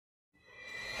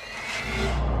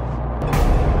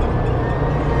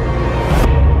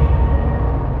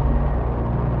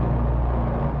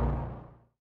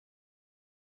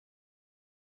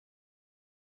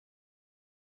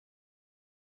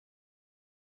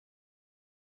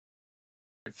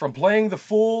From playing the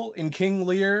Fool in King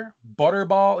Lear,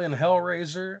 Butterball in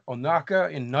Hellraiser,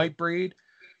 Onaka in Nightbreed,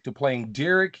 to playing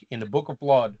Derek in the Book of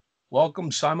Blood.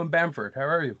 Welcome, Simon Bamford. How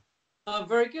are you? I'm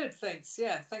very good, thanks.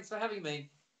 Yeah, thanks for having me.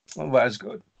 Well, that's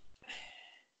good.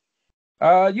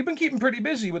 You've been keeping pretty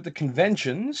busy with the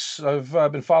conventions. I've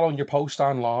been following your post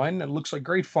online. It looks like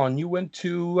great fun. You went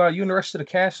to, you and the rest of the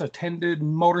cast attended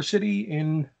Motor City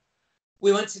in.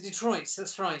 We went to Detroit,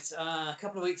 that's right, a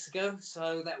couple of weeks ago.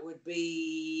 So that would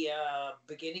be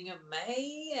beginning of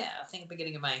May. Yeah, I think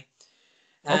beginning of May.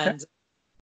 Okay.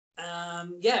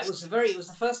 And yeah, it was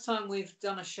the first time we've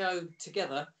done a show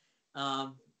together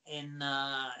um, in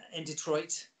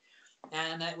Detroit,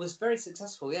 and it was very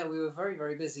successful. Yeah, we were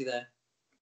very busy there.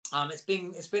 It's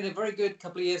been a very good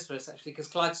couple of years for us actually, because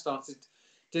Clive started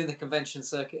doing the convention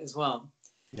circuit as well.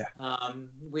 Yeah.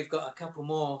 We've got a couple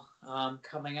more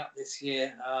coming up this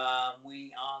year.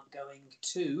 We are going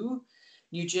to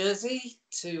New Jersey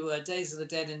to Days of the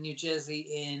Dead in New Jersey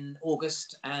in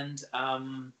August, and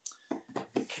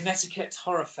Connecticut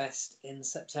Horror Fest in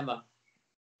September.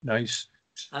 Nice.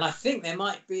 And I think there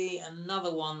might be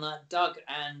another one that Doug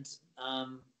and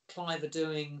Clive are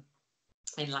doing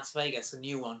in Las Vegas, a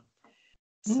new one.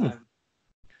 Hmm. So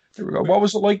There we go. What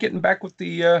was it like getting back with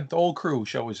the old crew,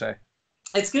 shall we say?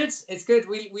 it's good. It's good.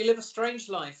 We live a strange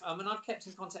life. I mean, I've kept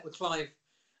in contact with Clive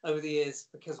over the years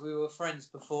because we were friends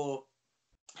before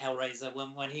Hellraiser,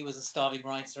 when he was a starving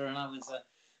writer and I was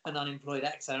an unemployed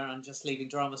actor and just leaving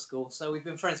drama school. So we've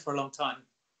been friends for a long time.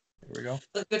 There we go.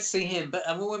 But good to see him. But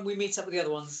when we meet up with the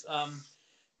other ones,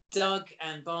 Doug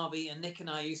and Barbie and Nick and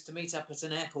I used to meet up at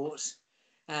an airport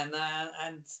and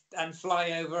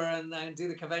fly over and do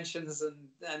the conventions,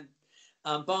 and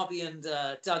Barbie and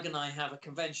Doug and I have a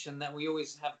convention that we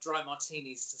always have dry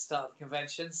martinis to start the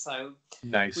convention. So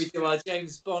Nice. we do our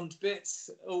James Bond bits,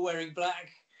 all wearing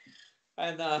black,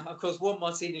 and of course one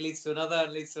martini leads to another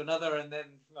and leads to another, and then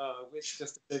it's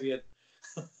just oblivion.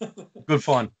 Good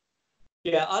fun.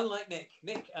 Yeah, unlike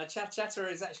Nick Chatter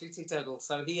is actually teetotal,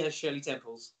 so he has Shirley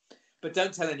Temples. But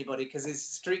don't tell anybody because his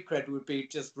street cred would be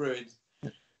just ruined.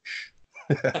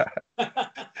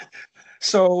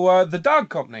 So, the dog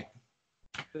company,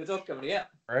 The dog company, yeah.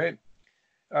 right?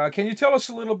 Can you tell us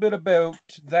a little bit about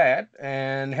that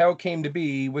and how it came to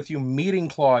be with you meeting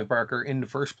Clive Barker in the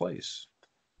first place?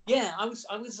 Yeah, I was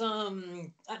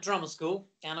at drama school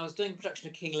and I was doing production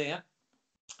of King Lear,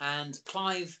 and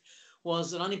Clive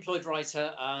was an unemployed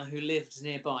writer who lived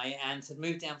nearby and had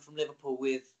moved down from Liverpool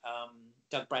with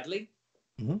Doug Bradley,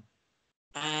 Hmm.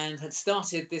 and had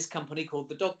started this company called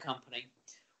the Dog Company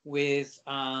with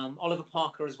Oliver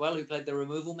Parker as well, who played the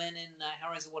removal men in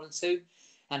Hellraiser 1 and 2,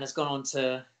 and has gone on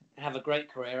to have a great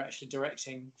career actually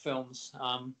directing films.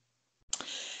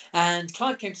 And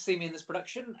Clive came to see me in this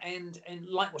production and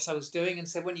liked what I was doing and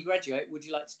said, when you graduate, would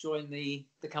you like to join the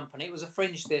company? It was a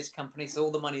fringe theatre company, so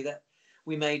all the money that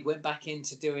we made went back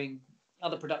into doing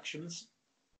other productions.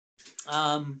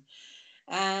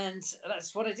 And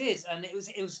that's what I did. And it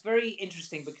was very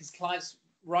interesting because Clive's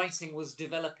writing was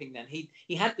developing then. He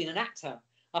had been an actor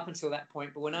up until that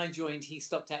point, but when I joined, he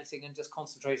stopped acting and just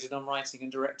concentrated on writing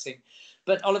and directing.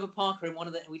 But Oliver Parker, in one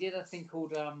of we did a thing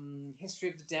called History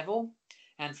of the Devil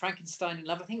and Frankenstein in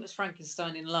Love. I think it was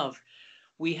Frankenstein in Love.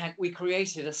 We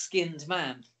created a skinned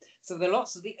man. So there are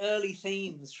lots of the early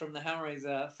themes from the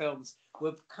Hellraiser films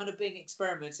were kind of being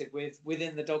experimented with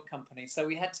within the Dog Company. So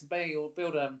we had to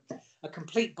build a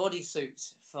complete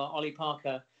bodysuit for Ollie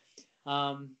Parker,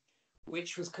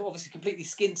 which was obviously completely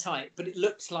skin tight, but it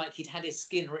looked like he'd had his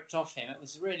skin ripped off him. It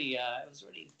was really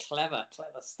clever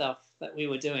stuff that we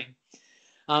were doing.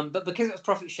 But because it was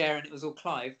profit share and it was all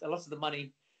Clive, a lot of the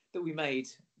money that we made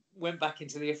went back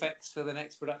into the effects for the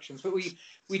next productions. But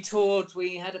we toured.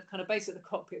 We had a kind of base at the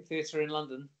Cockpit Theatre in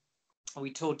London. We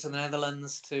toured to the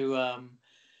Netherlands, to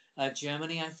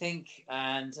Germany, I think,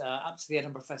 and up to the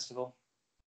Edinburgh Festival.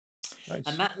 Nice.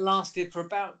 And that lasted for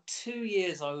about 2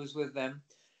 years. I was with them.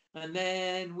 And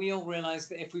then we all realised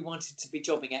that if we wanted to be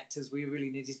jobbing actors, we really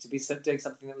needed to be doing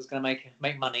something that was going to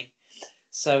make money.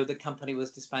 So the company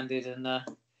was disbanded, and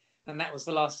that was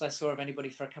the last I saw of anybody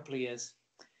for a couple of years,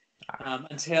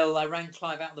 until I rang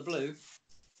Clive out of the blue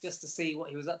just to see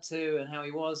what he was up to and how he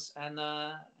was. And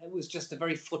it was just a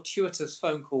very fortuitous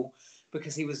phone call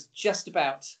because he was just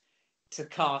about to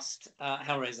cast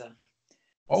Hellraiser.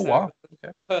 Oh, So wow.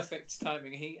 Okay. perfect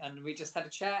timing. We just had a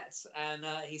chat, and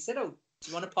he said, "Oh, do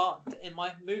you want a part in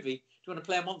my movie? Do you want to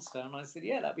play a monster?" And I said,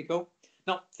 "Yeah, that'd be cool."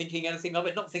 Not thinking anything of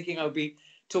it, not thinking I would be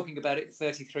talking about it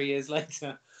 33 years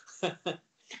later.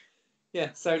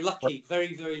 Yeah, so lucky,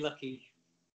 very lucky.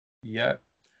 Yeah,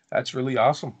 that's really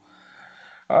awesome.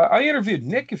 I interviewed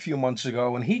Nick a few months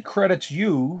ago, and he credits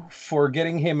you for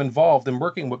getting him involved in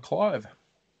working with Clive.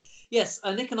 Yes,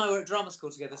 Nick and I were at drama school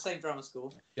together, same drama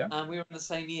school, Yeah. and we were in the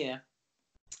same year.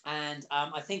 And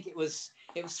I think it was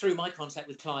through my contact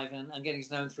with Clive and getting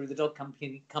to know him through the dog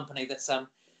company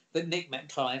that Nick met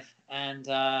Clive. And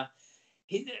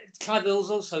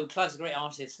Clive's a great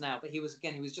artist now, but he was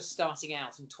just starting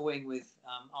out and toying with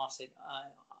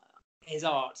his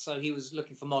art, so he was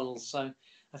looking for models. So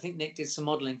I think Nick did some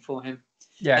modeling for him,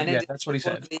 Yeah, and yeah, that's what he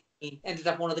said. ended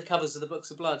up one of the covers of the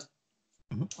Books of Blood,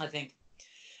 Mhm. I think.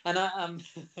 And I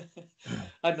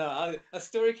don't know, a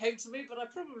story came to me, but I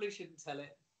probably shouldn't tell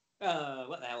it.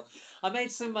 What the hell? I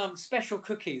made some special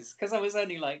cookies because I was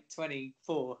only like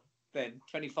 24 then,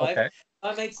 25. Okay.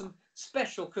 I made some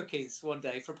special cookies one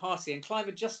day for a party, and Clive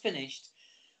had just finished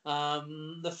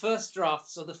the first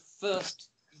drafts of the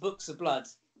first Books of Blood,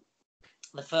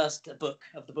 the first book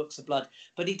of the Books of Blood,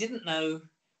 but he didn't know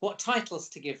what titles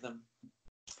to give them.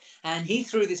 And he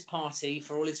threw this party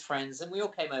for all his friends, and we all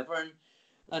came over,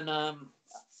 and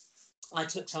I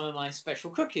took some of my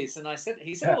special cookies, and he said,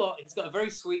 Yeah. "Oh, he's got a very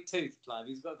sweet tooth, Clive.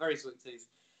 He's got a very sweet tooth."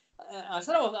 I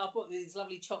said, "Oh, I bought these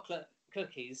lovely chocolate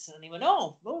cookies," and he went,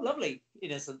 "Oh, lovely,"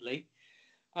 innocently.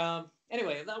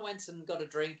 Anyway, I went and got a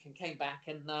drink and came back,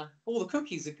 and all the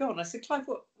cookies had gone. I said, "Clive,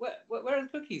 where are the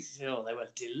cookies?" He said, "Oh, they were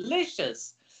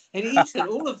delicious," and he eaten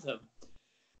all of them.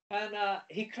 And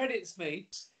he credits me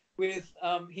with,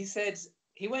 he said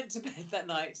he went to bed that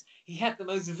night. He had the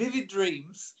most vivid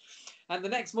dreams. And the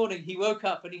next morning he woke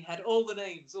up and he had all the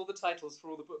names, all the titles for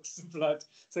all the Books of Blood.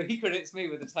 So he credits me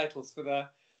with the titles for the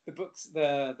books,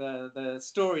 the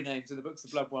story names of the Books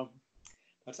of Blood one.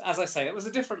 But as I say, it was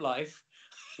a different life.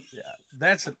 Yeah,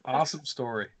 that's an awesome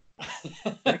story.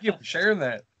 Thank you for sharing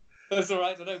that. That's all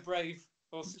right. I know, brave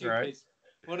or Right. stupid,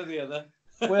 one or the other.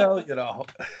 Well,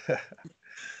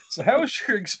 so how was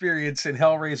your experience in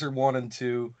Hellraiser 1 and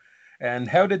 2, and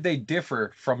how did they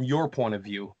differ from your point of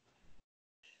view?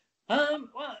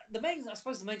 Well, I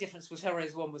suppose the main difference was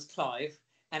Hellraiser 1 was Clive,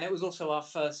 and it was also our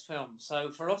first film.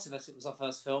 So for a lot of us, it was our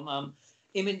first film.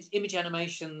 Image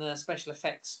animation, the special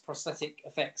effects, prosthetic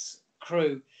effects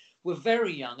crew were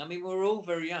very young. I mean, we were all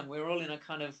very young. We were all in a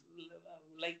kind of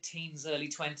late teens, early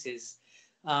 20s.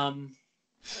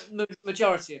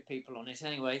 Majority of people on it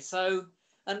anyway. So,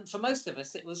 and for most of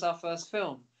us, it was our first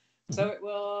film. So Mhm. it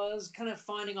was kind of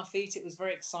finding our feet. It was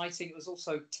very exciting. It was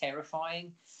also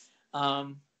terrifying.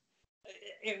 Um,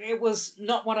 it was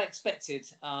not what I expected.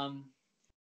 On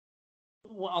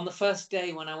the first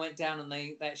day when I went down and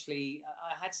they actually,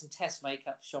 I had some test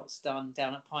makeup shots done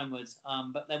down at Pinewood,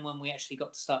 but then when we actually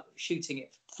got to start shooting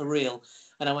it for real,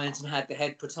 and I went and had the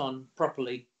head put on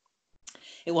properly,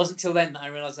 it wasn't until then that I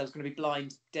realised I was going to be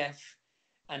blind, deaf,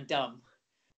 and dumb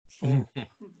for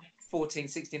 14,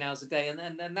 16 hours a day,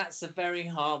 and that's a very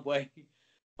hard way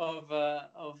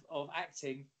of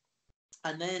acting.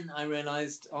 And then I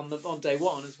realised on day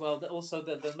one as well that also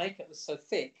the makeup was so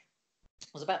thick,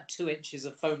 it was about 2 inches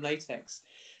of foam latex,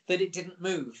 that it didn't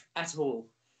move at all.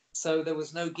 So there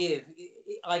was no give.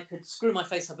 I could screw my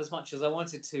face up as much as I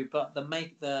wanted to, but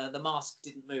the mask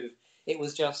didn't move. It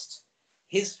was just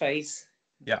his face,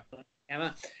 Yeah.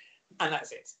 Emma, and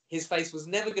that's it. His face was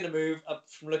never going to move up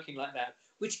from looking like that,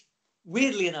 which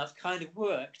weirdly enough kind of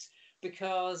worked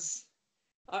because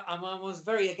I was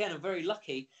I'm very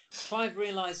lucky. Clive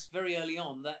realised very early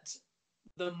on that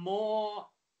the more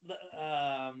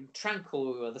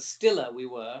tranquil we were, the stiller we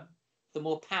were, the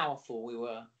more powerful we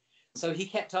were. So he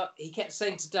kept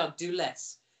saying to Doug, "Do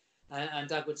less," and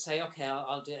Doug would say, "Okay,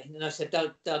 I'll do it." And I said,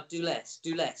 "Doug, do less,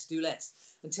 do less, do less,"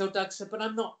 until Doug said, "But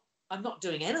I'm not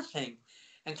doing anything."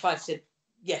 And Clive said,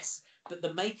 "Yes, but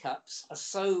the makeups are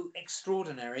so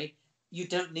extraordinary, you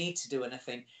don't need to do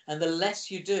anything, and the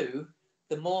less you do,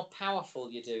 the more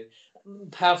powerful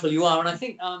you are." And I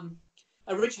think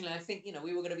originally, I think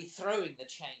we were going to be throwing the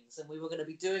chains and we were going to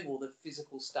be doing all the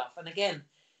physical stuff. And again,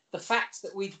 the fact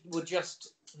that we were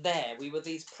just there, we were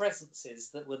these presences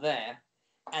that were there,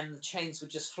 and the chains would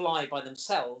just fly by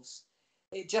themselves.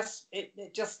 It just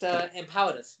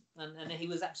empowered us, and he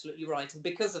was absolutely right. And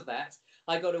because of that,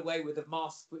 I got away with a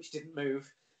mask which didn't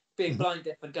move, being Mhm. blind,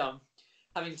 deaf, and dumb,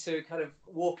 having to kind of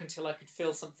walk until I could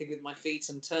feel something with my feet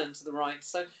and turn to the right.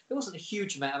 So there wasn't a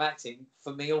huge amount of acting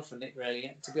for me or for Nick,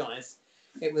 really, to be honest.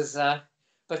 It was,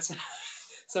 but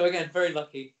so again, very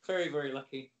lucky, very, very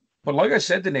lucky. But like I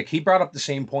said to Nick, he brought up the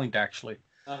same point actually,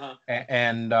 Uh-huh.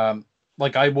 and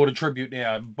like I would attribute,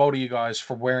 yeah, both of you guys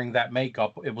for wearing that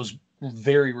makeup. It was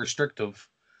very restrictive.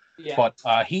 Yeah.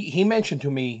 But he mentioned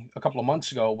to me a couple of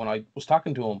months ago when I was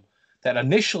talking to him that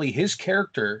initially his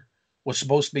character was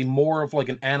supposed to be more of like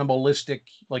an animalistic,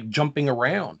 like jumping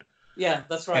around. Yeah,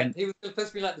 that's right. And He was supposed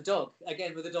to be like the dog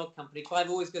again with the dog company. Clive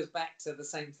always goes back to the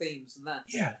same themes, and that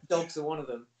yeah, dogs are one of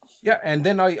them. yeah. And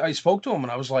then I spoke to him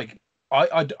and I was like,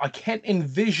 I can't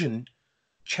envision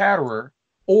Chatterer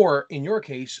or in your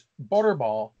case,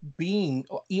 Butterball being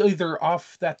either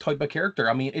off that type of character.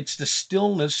 I mean, it's the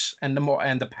stillness and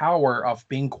the power of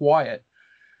being quiet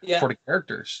Yeah, for the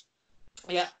characters.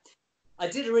 yeah. I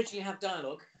did originally have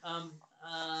dialogue.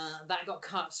 That got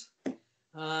cut.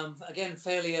 Again,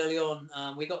 fairly early on,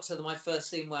 we got to my first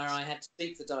scene where I had to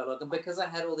speak the dialogue, and because I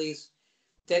had all these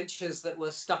dentures that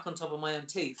were stuck on top of my own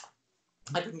teeth,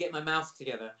 I couldn't get my mouth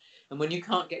together. And when you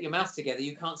can't get your mouth together,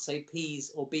 you can't say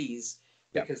P's or B's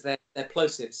Yeah. because they're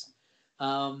plosives.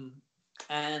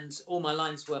 And all my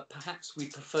lines were perhaps we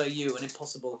prefer you and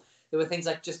impossible. There were things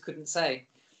I just couldn't say.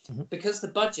 Mm-hmm. Because the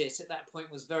budget at that point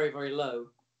was very, very low.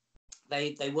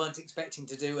 They weren't expecting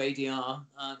to do ADR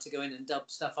to go in and dub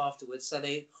stuff afterwards. So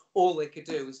all they could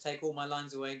do was take all my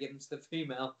lines away and give them to the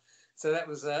female. So that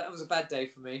was a bad day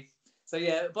for me. So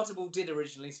yeah, Butterball did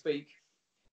originally speak.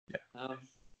 Yeah.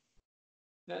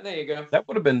 There you go. That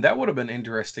would have been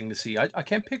interesting to see. I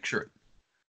can't picture it.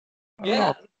 I don't Yeah,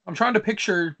 know. I'm trying to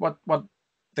picture what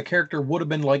the character would have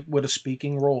been like with a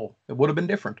speaking role. It would have been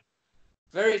different.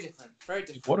 very different. Very It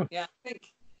would different. have. Yeah,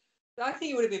 I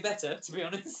think it would have been better, to be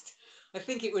honest. I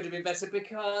think it would have been better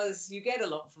because you get a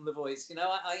lot from the voice. You know,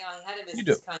 I had him as You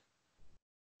do. this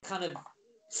kind of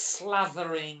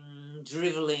slathering,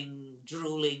 driveling,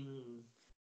 drooling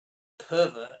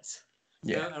pervert.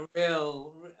 You Yeah.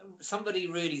 know, somebody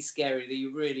really scary that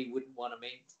you really wouldn't want to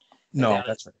meet. No,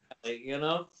 that's right. You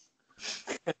know,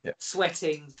 Yeah.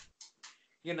 sweating.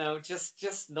 You know,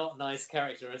 just not nice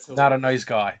character at all. Not a nice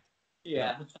guy. No.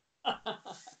 Yeah. All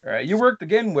right. You worked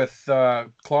again with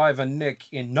Clive and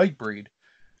Nick in Nightbreed.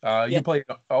 Yeah. You played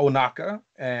Onaka,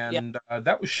 Yeah. and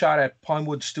that was shot at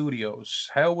Pinewood Studios.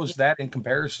 How was that in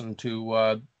comparison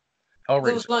to There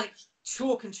was Hellraiser? like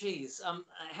chalk and cheese.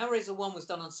 Hellraiser 1 was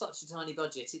done on such a tiny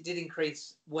budget. It did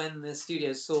increase when the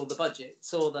studios saw the budget,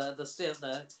 saw the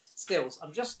stills.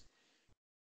 I'm just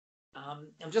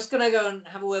gonna go and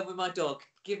have a word with my dog.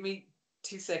 Give me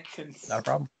 2 seconds. Not a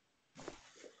problem.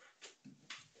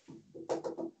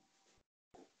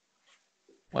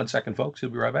 One second, folks. He'll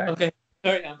be right back. Okay.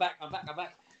 Sorry, I'm back.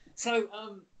 So,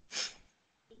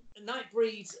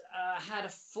 Nightbreed had a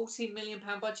 £14 million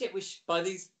budget, which by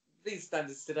these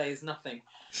standards today is nothing,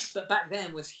 but back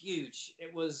then was huge.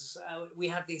 It was we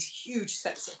had these huge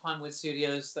sets at Pinewood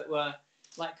Studios that were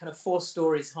like kind of 4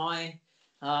 stories high,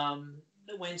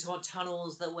 that went on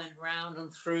tunnels that went round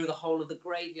and through. The whole of the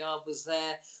graveyard was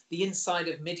there. The inside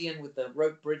of Midian with the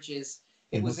rope bridges.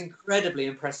 It was incredibly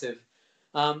impressive.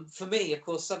 For me, of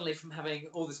course, suddenly from having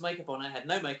all this makeup on, I had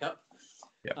no makeup.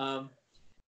 Yeah.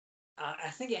 I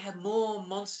think it had more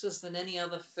monsters than any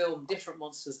other film, different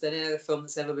monsters than any other film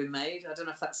that's ever been made. I don't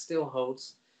know if that still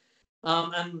holds.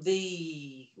 And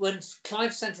when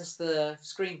Clive sent us the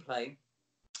screenplay,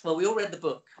 well, we all read the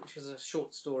book, which was a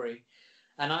short story,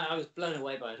 and I was blown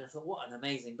away by it. I thought, what an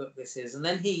amazing book this is. And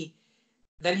then he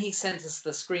sent us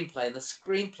the screenplay, and the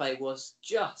screenplay was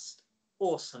just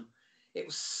awesome. It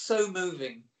was so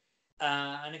moving,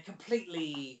 and it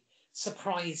completely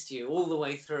surprised you all the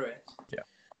way through it. Yeah.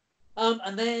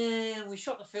 And then we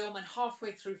shot the film, and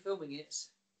halfway through filming it,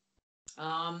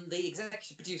 the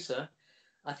executive producer,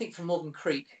 I think from Morgan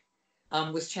Creek,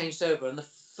 was changed over, and the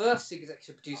first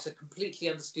executive producer completely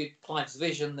understood Clive's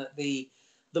vision that the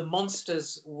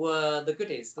monsters were the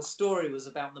goodies. The story was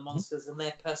about the monsters and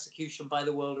their persecution by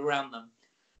the world around them.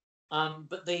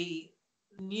 But the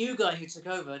new guy who took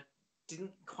over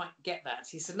didn't quite get that.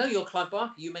 He said, "No, you're Clive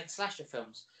Barker. You make slasher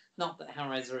films. Not that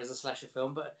Hellraiser is a slasher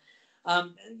film, but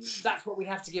that's what we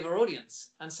have to give our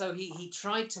audience." And so he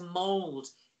tried to mold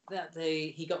that.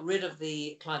 He got rid of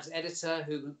Clive's editor,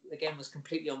 who again was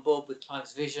completely on board with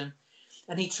Clive's vision,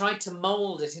 and he tried to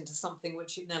mold it into something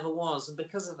which it never was. And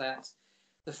because of that,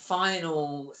 the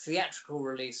final theatrical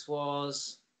release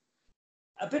was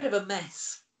a bit of a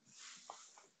mess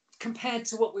compared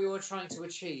to what we were trying to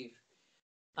achieve.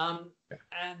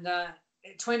 And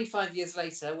 25 years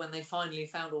later, when they finally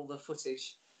found all the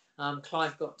footage,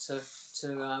 Clive got to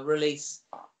release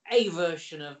a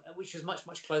version of which was much,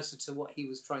 much closer to what he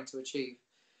was trying to achieve.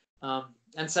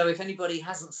 And so if anybody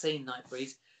hasn't seen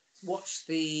Nightbreed, watch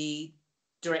the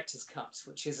director's cut,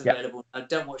 which is available.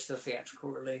 Don't watch the theatrical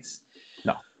release.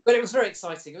 No. But it was very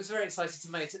exciting. It was very exciting to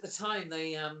make. At the time,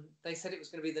 they said it was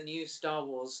going to be the new Star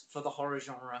Wars for the horror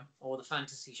genre or the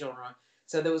fantasy genre.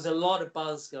 So there was a lot of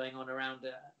buzz going on around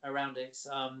it.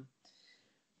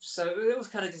 So it was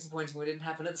kind of disappointing when it didn't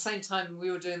happen. At the same time,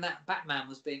 we were doing that, Batman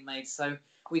was being made. So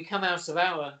we come out of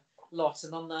our lot,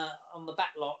 and on the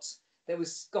back lot, there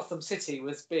was Gotham City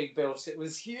was being built. It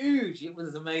was huge. It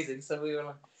was amazing. So we were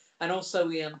like, and also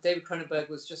we David Cronenberg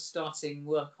was just starting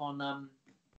work on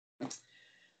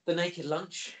The Naked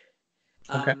Lunch.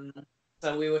 Okay.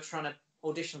 So we were trying to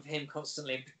audition for him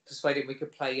constantly, and persuade him we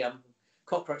could play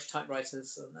cockroach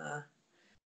typewriters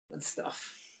and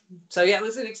stuff. So yeah, it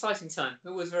was an exciting time. It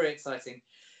was very exciting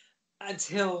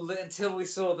until we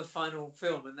saw the final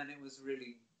film, and then it was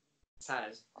really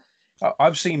sad.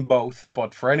 I've seen both,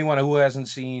 but for anyone who hasn't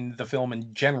seen the film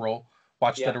in general,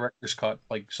 watch the Yeah, director's cut,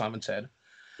 like Simon said,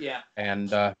 yeah,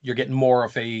 and you're getting more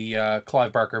of a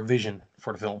Clive Barker vision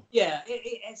for the film. yeah.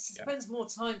 It Yeah. spends more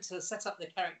time to set up the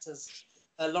characters,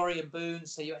 Laurie and Boone,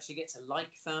 so you actually get to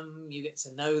like them, you get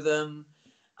to know them,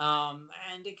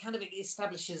 and it kind of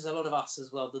establishes a lot of us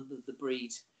as well, the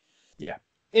breed. Yeah.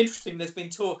 Interesting. There's been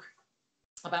talk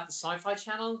about the Sci-Fi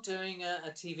Channel doing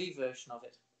a TV version of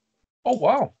it. Oh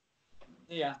wow.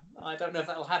 Yeah, I don't know if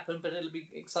that'll happen, but it'll be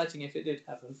exciting if it did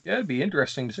happen. Yeah, it'd be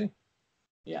interesting to see.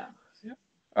 Yeah.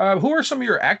 Yeah. Who are some of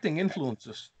your acting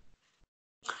influences?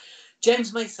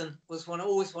 James Mason was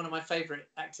always one of my favourite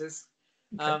actors.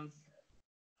 Okay.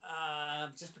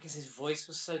 Just because his voice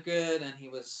was so good and he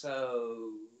was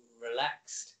so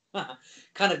relaxed.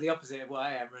 Kind of the opposite of what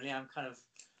I am, really.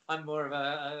 I'm more of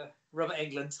a Robert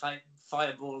Englund type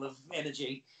fireball of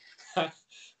energy,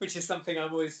 which is something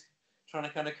I'm always trying to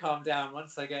kind of calm down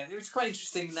once I get. It's quite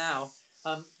interesting now.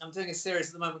 I'm doing a series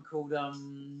at the moment called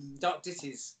Dark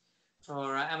Ditties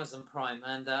for Amazon Prime,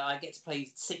 and I get to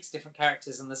play 6 different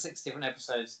characters in the 6 different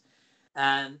episodes,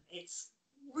 and it's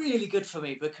really good for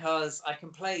me because I can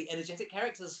play energetic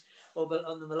characters. Or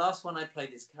on the last one, I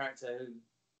played this character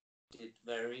who did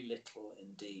very little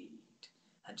indeed,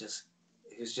 and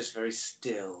it was just very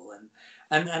still,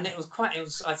 and it was quite. It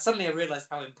was. I suddenly realised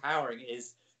how empowering it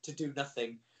is to do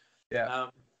nothing. Yeah.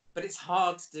 But it's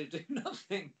hard to do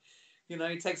nothing.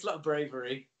 It takes a lot of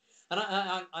bravery. And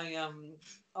I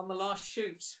on the last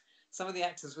shoot, some of the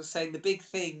actors were saying the big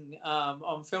thing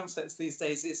on film sets these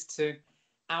days is to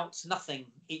out nothing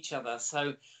each other.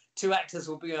 So 2 actors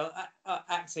will be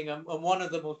acting, and one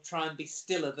of them will try and be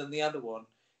stiller than the other one.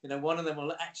 One of them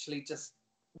will actually just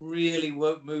really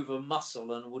won't move a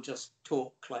muscle and will just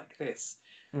talk like this.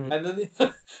 Mhm. And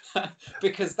then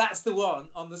because that's the one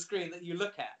on the screen that you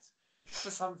look at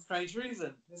for some strange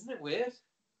reason. Isn't it weird?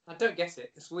 I don't get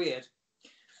it. It's weird.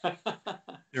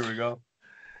 Here we go.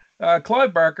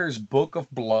 Clive Barker's Book of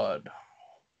Blood.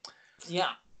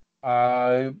 Yeah.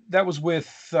 That was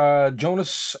with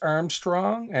Jonas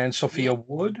Armstrong and Sophia Yeah.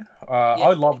 Wood. Yeah.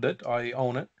 I loved it. I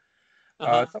own it.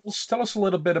 Uh-huh. Tell us a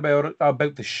little bit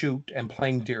about the shoot and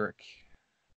playing Derek.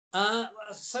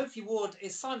 Sophie Ward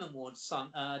is Simon Ward's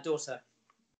daughter.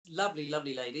 Lovely,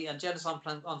 lovely lady. And Jonas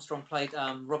Armstrong played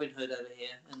Robin Hood over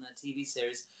here in the TV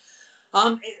series.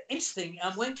 Interesting.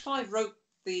 When Clive wrote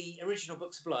the original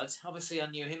Books of Blood, obviously I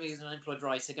knew him. He's an unemployed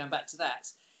writer, going back to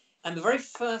that. And the very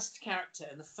first character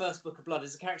in the first Book of Blood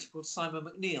is a character called Simon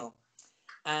McNeill.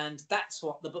 And that's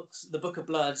what the Book of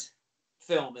Blood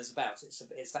film is about.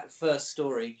 It's that first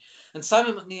story. And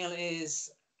Simon McNeill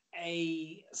is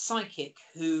a psychic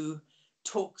who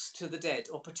talks to the dead,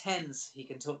 or pretends he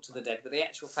can talk to the dead, but the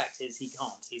actual fact is he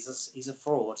can't. He's a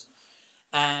fraud.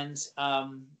 And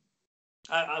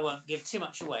I won't give too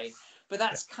much away, but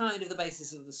that's kind of the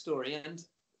basis of the story. And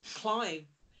Clive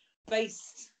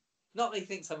based, not that he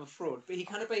thinks I'm a fraud, but he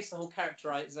kind of based the whole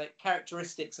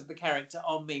characteristics of the character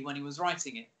on me when he was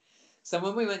writing it. So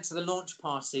when we went to the launch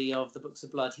party of the Books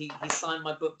of Blood, he signed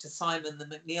my book to Simon, the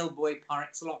McNeill boy par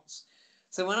excellence.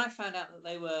 So when I found out that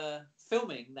they were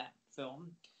filming that film,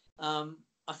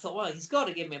 I thought, well, he's got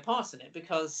to give me a part in it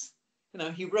because,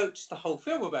 he wrote the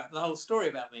whole story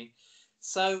about me.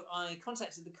 So I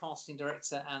contacted the casting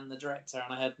director and the director,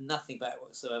 and I heard nothing back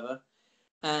whatsoever.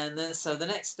 And then, so the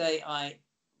next day, I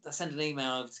sent an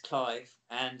email over to Clive,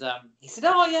 and he said,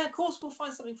 "Oh yeah, of course we'll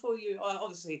find something for you."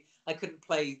 Obviously, I couldn't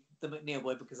play the McNeill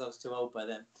boy because I was too old by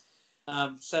then.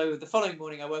 So the following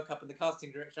morning, I woke up and the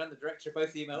casting director and the director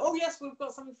both emailed, "Oh yes, we've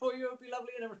got something for you. It'll be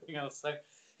lovely," and everything else. So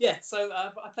yeah, so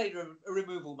I played a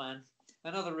removal man.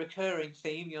 Another recurring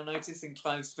theme you'll notice in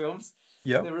Clive's films,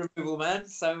 Yeah. the removal man.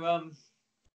 So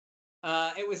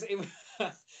it was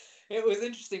it was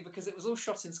interesting because it was all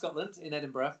shot in Scotland, in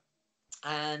Edinburgh,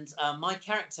 and my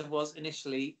character was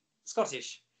initially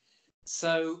Scottish.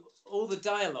 So all the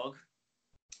dialogue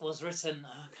was written.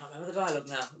 I can't remember the dialogue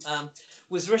now.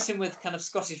 Was written with kind of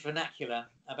Scottish vernacular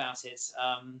about it.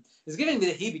 It was giving me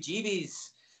the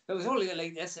heebie-jeebies. It was all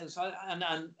like this.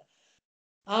 And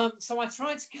So I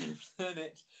tried to kind of learn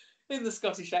it in the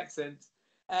Scottish accent,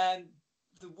 and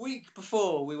the week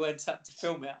before we went up to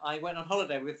film it, I went on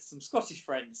holiday with some Scottish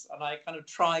friends, and I kind of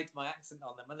tried my accent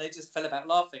on them, and they just fell about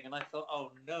laughing. And I thought,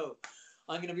 oh no,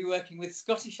 I'm going to be working with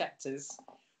Scottish actors,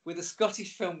 with a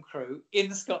Scottish film crew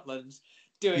in Scotland,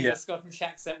 doing Yeah. a Scottish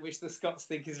accent, which the Scots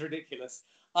think is ridiculous.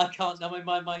 I can't. I mean,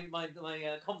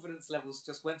 my confidence levels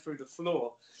just went through the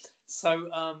floor. So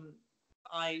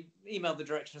I emailed the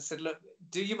director and said, "Look,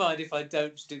 do you mind if I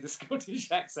don't do the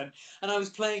Scottish accent?" And I was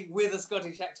playing with a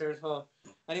Scottish actor as well.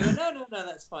 And he went, "No, no, no,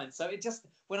 that's fine." So it just,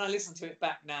 when I listen to it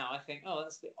back now, I think, "Oh,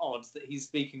 that's a bit odd that he's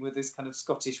speaking with this kind of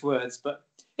Scottish words," but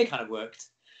it kind of worked.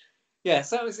 Yeah,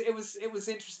 so it was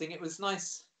interesting. It was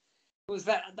nice. It was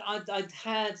that I'd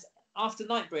had after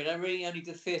Nightbreed, I really only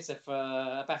did theatre for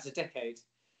about a decade.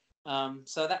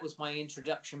 So that was my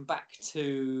introduction back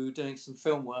to doing some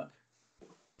film work.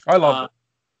 I loved Uh, it.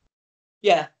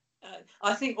 Yeah,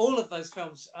 I think all of those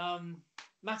films,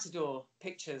 Matador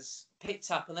Pictures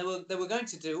picked up, and they were going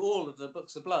to do all of the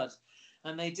Books of Blood,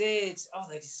 and they did. Oh,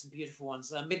 they did some beautiful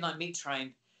ones. Midnight Meat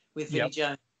Train with Vinnie Yep.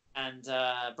 Jones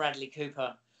and Bradley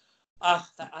Cooper. Ah,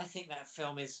 I think that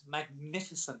film is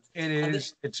magnificent, It and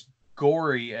is. It's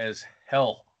gory as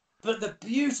hell. but the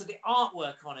beauty, the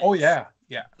artwork on Oh it, yeah,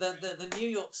 yeah. the New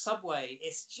York subway,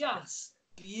 it's just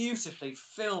beautifully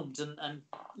filmed and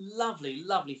lovely,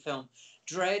 lovely film.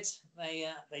 Dread,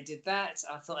 they did that.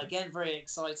 I thought again very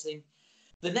exciting.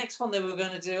 The next one they were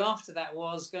going to do after that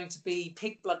was going to be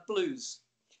Pig Blood Blues.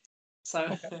 So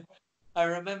Okay. I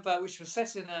remember, which was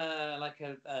set in a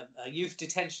youth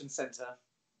detention centre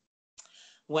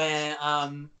where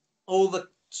all the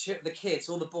kids,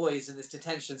 all the boys in this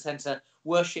detention centre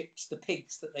worshipped the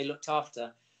pigs that they looked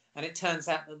after. And it turns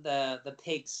out that the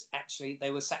pigs, actually, they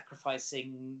were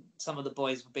sacrificing, some of the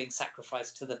boys were being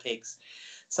sacrificed to the pigs.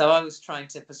 So I was trying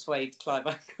to persuade Clive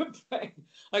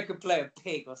I could play a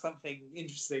pig or something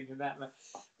interesting in that.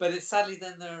 But sadly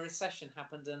then the recession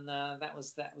happened, and that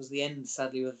was the end,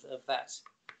 sadly, of that.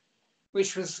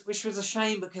 Which was a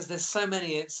shame, because there's so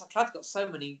many. Clive's got so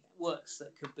many works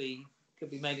that could be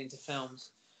made into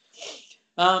films.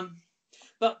 Um,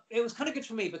 but it was kind of good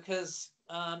for me because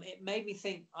it made me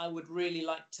think I would really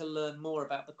like to learn more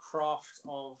about the craft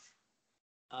of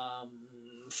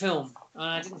film. And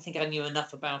I didn't think I knew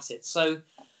enough about it. So,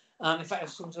 in fact, I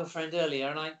was talking to a friend earlier,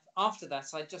 and after that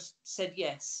I just said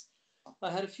yes.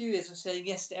 I had a few years of saying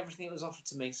yes to everything that was offered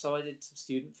to me. So I did some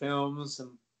student films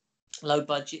and low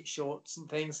budget shorts and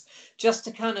things, just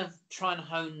to kind of try and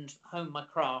hone my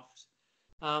craft.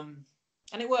 Um,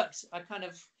 and it worked. I kind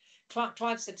of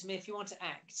Clive said to me, if you want to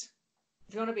act,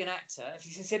 if you want to be an actor, if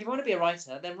you want to be a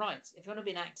writer, then write. If you want to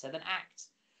be an actor, then act.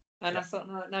 And I Yeah. thought,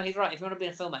 no, no, he's right. If you want to be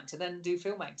a film actor, then do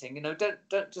film acting.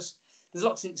 Don't just. There's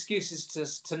lots of excuses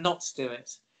to not do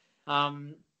it.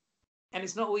 Um, and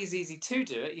it's not always easy to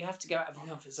do it. You have to go out of your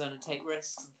comfort zone and take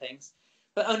risks and things.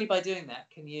 But only by doing that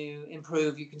can you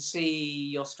improve. You can see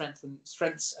your strengths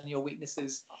and your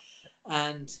weaknesses,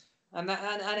 and and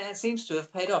it seems to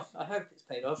have paid off. I hope it's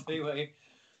paid off anyway.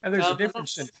 And there's a And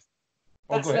difference in.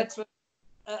 Oh, go that's ahead. led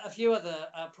to a few other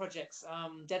projects.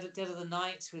 Dead of the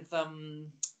Night with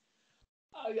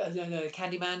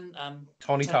Candyman, Tony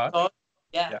Tony Todd. Todd.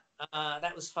 Yeah, Yeah.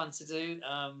 that was fun to do.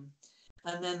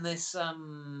 And then this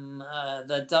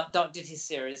the Dark Ditty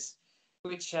series,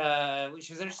 which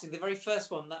was interesting. The very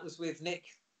first one, that was with Nick,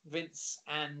 Vince,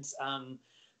 and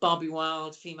Barbie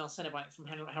Wilde, female Cenobite from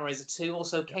Hellraiser 2.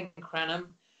 Also Yeah. Ken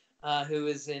Cranham, who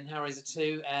is in Hellraiser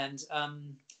 2, and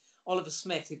Oliver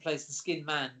Smith, who plays the Skin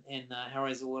Man in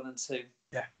Hellraiser 1 and 2.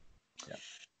 Yeah. Yeah.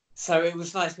 So it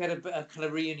was nice. We had a kind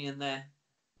of reunion there,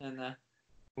 and Well,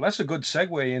 that's a good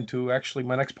segue into actually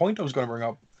my next point I was going to bring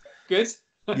up. good.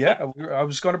 Yeah, I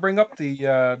was going to bring up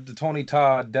the Tony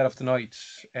Todd Dead of the Night,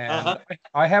 and Uh-huh.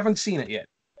 I haven't seen it yet,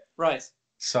 Right.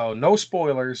 so no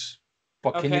spoilers.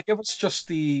 But can you Okay. give us just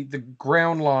the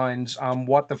ground lines on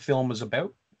what the film is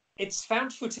about? It's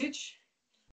found footage.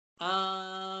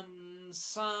 A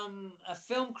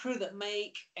film crew that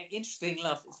make interesting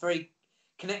enough. It's very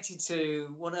connected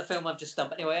to a film I've just done.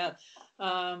 But anyway,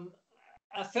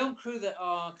 a film crew that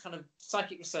are kind of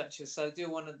psychic researchers. So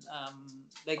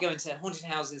they go into haunted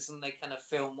houses and they kind of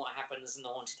film what happens in the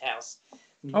haunted house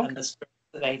and Okay. the spirit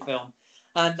that they film.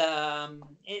 And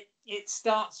it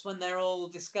starts when they're all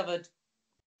discovered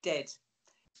dead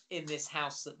in this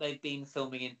house that they've been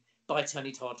filming in by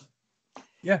Tony Todd.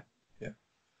 Yeah. Yeah.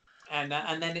 And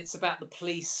then it's about the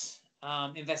police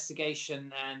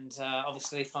investigation, and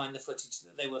obviously they find the footage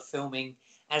that they were filming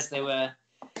as they were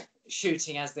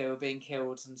shooting, as they were being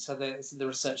killed, and so it's the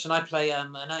research. And I play a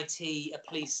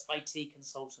police IT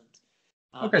consultant.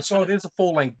 Okay, I so kind it of is a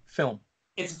full-length film.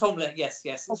 it's a full length. Yes,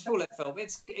 yes, it's a Okay. full length film.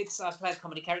 It's I play a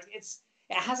comedy character. It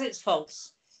has its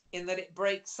faults in that it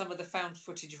breaks some of the found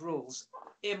footage rules,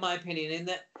 in my opinion. In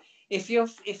that if you're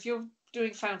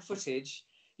doing found footage,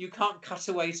 you can't cut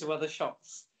away to other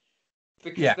shots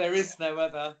because Yeah. there is no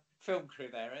other film crew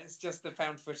there. It's just the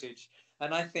found footage,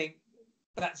 and I think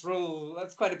that's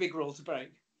quite a big rule to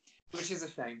break, which is a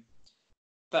shame.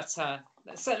 But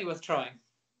it's certainly worth trying.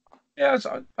 Yeah,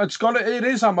 it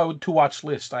is on my to watch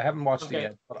list. I haven't watched it Okay.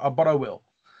 yet, but I will.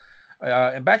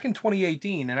 And back in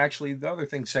 2018, and actually the other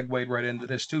thing segued right into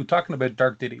this too, talking about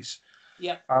dark ditties.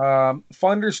 Yeah.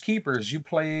 Finders Keepers, you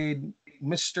played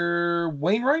Mr.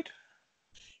 Wainwright?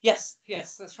 Yes.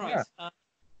 Yes. That's right. Yeah.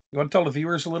 You want to tell the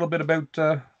viewers a little bit Mr.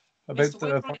 about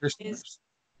Wainwright Finders is Keepers?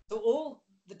 so all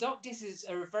the Dark Disses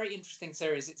are a very interesting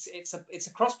series. It's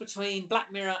a cross between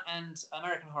Black Mirror and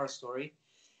American Horror Story.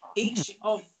 Hmm. Each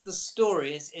of the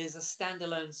stories is a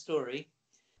standalone story,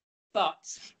 but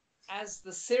as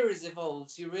the series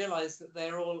evolves, you realise that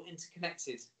they're all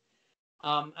interconnected.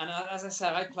 And as I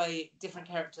said, I play different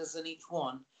characters in each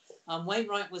one.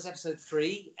 Wainwright was episode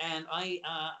 3, and I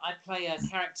play a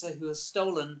character who has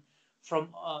stolen from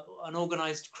an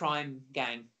organised crime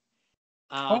gang.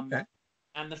 Okay. Um,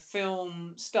 and the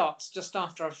film starts just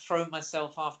after I've thrown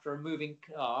myself after a moving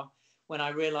car when I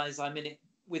realise I'm in it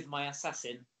with my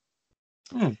assassin.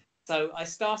 Hmm. So I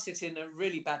start it in a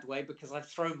really bad way because I've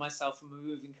thrown myself from a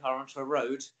moving car onto a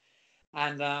road,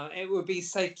 and it would be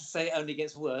safe to say it only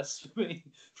gets worse for me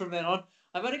from then on.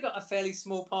 I've only got a fairly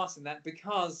small part in that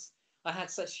because I had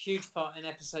such a huge part in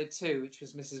episode 2, which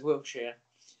was Mrs. Wiltshire.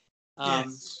 Um,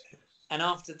 Yes. and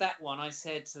after that one, I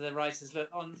said to the writers, "Look,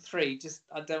 on 3, just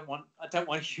I don't want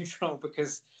a huge role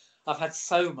because I've had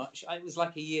so much. It was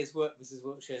like a year's work, Mrs.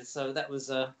 Wiltshire. So that was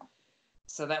a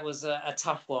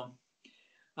tough one.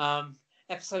 Um,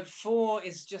 episode 4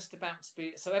 is just about to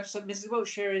be. So episode Mrs.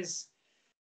 Wiltshire is.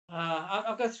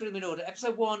 I'll go through them in order.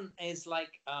 Episode 1 is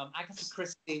like Agatha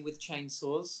Christie with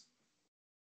chainsaws.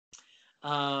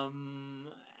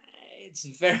 Um,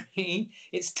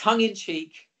 it's tongue in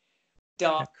cheek,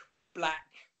 dark, black,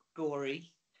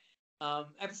 gory.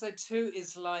 Episode 2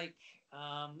 is like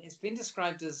it's been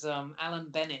described as Alan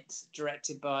Bennett,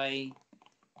 directed by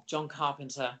John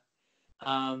Carpenter.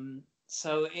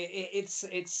 So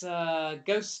it's a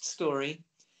ghost story,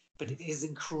 but it is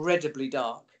incredibly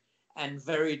dark and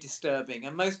very disturbing.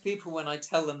 And most people, when I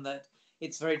tell them that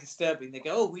it's very disturbing, they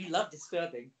go, "Oh, we love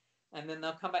disturbing," and then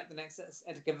they'll come back the next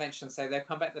at a convention. So they'll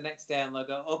come back the next day and they'll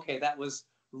go, "Okay, that was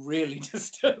really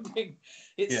disturbing."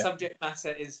 Its Yeah. subject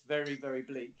matter is very, very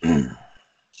bleak.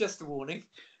 Just a warning.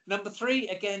 Number 3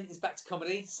 again is back to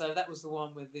comedy. So that was the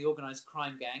one with the organised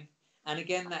crime gang, and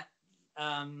again that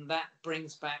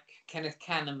brings back Kenneth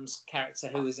Cannam's character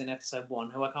who was in episode 1,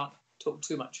 who I can't talk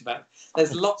too much about.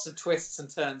 There's lots of twists and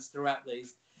turns throughout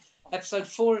these. Episode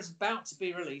 4 is about to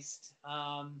be released.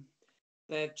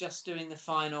 They're just doing the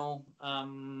final,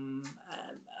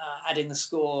 adding the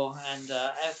score, and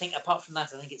I think apart from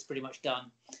that, I think it's pretty much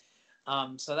done.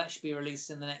 So that should be released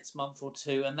in the next month or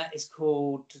two, and that is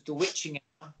called The Witching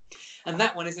Hour. And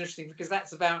that one is interesting because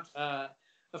that's about a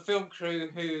film crew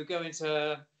who go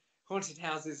into haunted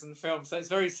houses and film. So it's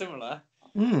very similar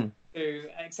Hmm. to,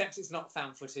 except it's not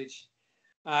found footage.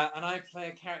 And I play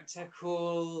a character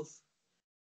called.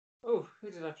 Oh, who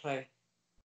did I play?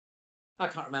 I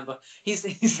can't remember. He's the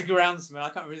groundsman. I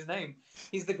can't remember his name.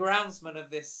 He's the groundsman of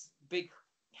this big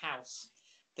house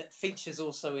that features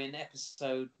also in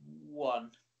episode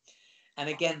 1, and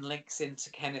again links into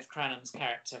Kenneth Cranham's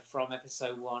character from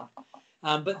episode 1.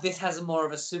 But this has more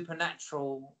of a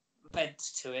supernatural bent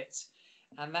to it,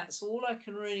 and that's all I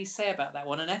can really say about that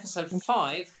one. And episode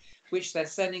 5, which they're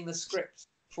sending the script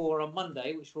for on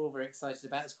Monday, which we're all very excited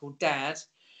about, is called Dad,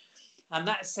 and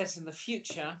that's set in the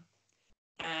future.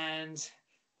 And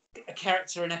a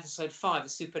character in episode 5, a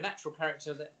supernatural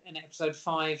character that in episode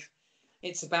 5,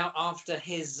 it's about after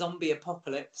his zombie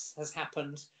apocalypse has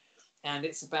happened, and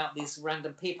it's about these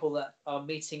random people that are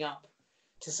meeting up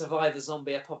to survive a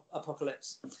zombie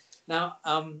apocalypse. Now,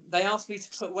 they asked me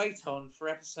to put weight on for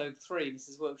episode 3,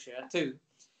 Mrs. Wiltshire, too,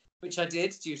 which I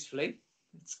did dutifully.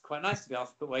 It's quite nice to be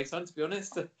asked to put weight on, to be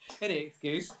honest. Any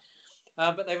excuse.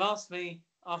 But they've asked me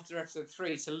after episode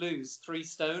 3 to lose 3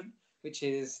 stone, which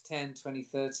is 10, 20,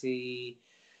 30,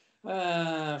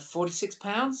 46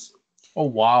 pounds. Oh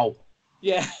wow.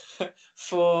 Yeah,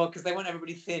 because they want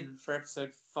everybody thin for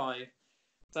episode 5.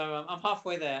 So I'm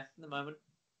halfway there at the moment,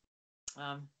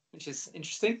 which is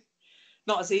interesting.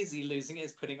 Not as easy losing it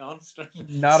as putting on,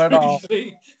 Not at all.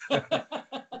 strangely.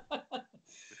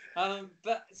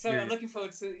 But so Yeah. I'm looking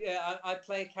forward to. Yeah, I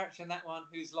play a character in that one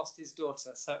who's lost his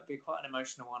daughter, so it'd be quite an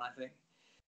emotional one, I think.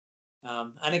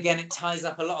 And again, it ties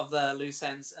up a lot of the loose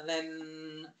ends. And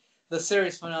then the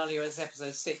series finale is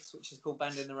episode 6, which is called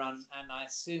Band in the Run, and I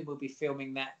assume we'll be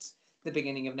filming that the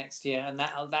beginning of next year. And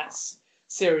that's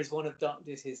series 1 of Dark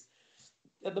Ditties.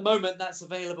 At the moment, that's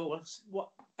available. What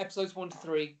episodes 1 to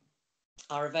 3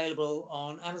 are available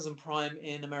on Amazon Prime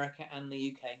in America and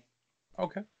the UK.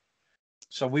 Okay.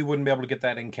 So we wouldn't be able to get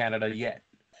that in Canada yet.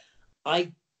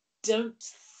 I don't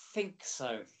think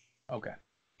so. Okay.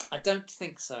 I don't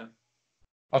think so.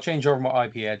 I'll change over my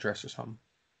IP address or something.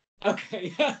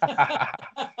 Okay. Yeah.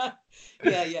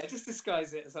 Just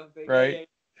disguise it or something. Right.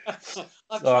 Yeah.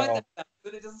 I've tried So, that,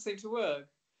 but it doesn't seem to work.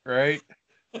 right.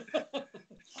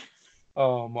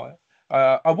 Oh my.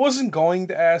 I wasn't going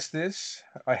to ask this.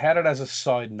 I had it as a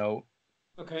side note,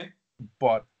 Okay.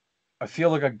 but I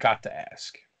feel like I got to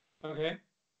ask. Okay.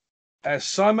 As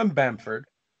Simon Bamford,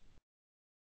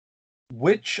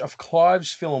 which of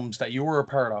Clive's films that you were a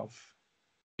part of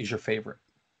is your favorite?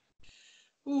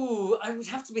 Ooh, I would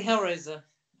have to be Hellraiser,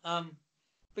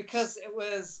 because it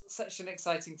was such an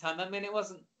exciting time. I mean, it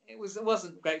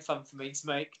wasn't great fun for me to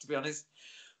make, to be honest,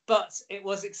 but it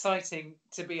was exciting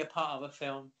to be a part of a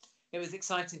film. It was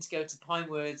exciting to go to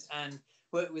Pinewood and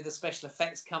work with a special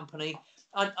effects company.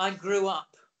 I grew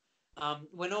up I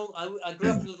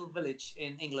grew up in a little village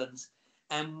in England,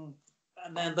 and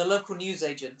then the local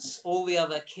newsagents, all the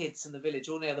other kids in the village,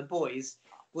 all the other boys,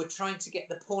 were trying to get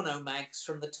the porno mags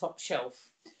from the top shelf.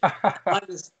 I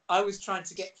was trying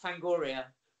to get Fangoria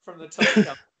from the top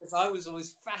shelf because I was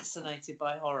always fascinated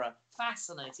by horror,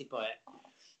 fascinated by it.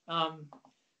 Um,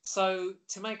 so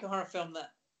to make a horror film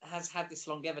that has had this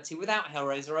longevity, without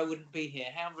Hellraiser, I wouldn't be here.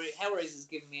 Hellraiser's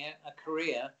given me a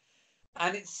career,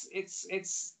 and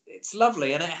it's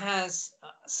lovely, and it has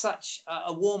such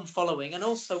a warm following. And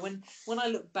also, when I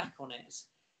look back on it,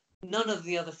 none of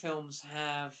the other films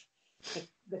have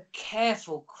the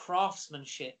careful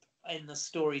craftsmanship in the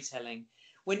storytelling.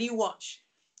 When you watch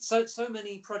so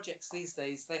many projects these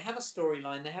days, they have a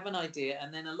storyline, they have an idea,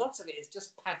 and then a lot of it is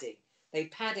just padding. They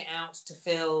pad it out to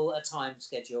fill a time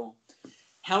schedule.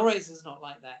 Hellraiser's not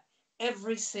like that.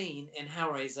 Every scene in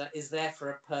Hellraiser is there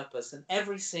for a purpose, and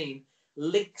every scene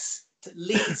leads to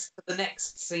the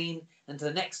next scene and to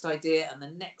the next idea and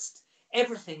the next.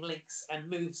 Everything links and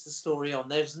moves the story on.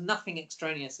 There's nothing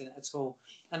extraneous in it at all,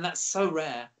 and that's so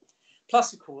rare.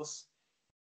 Plus, of course,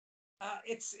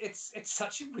 it's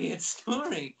such a weird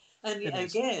story, and It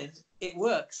is. again, it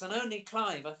works. And only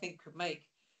Clive, I think, could make.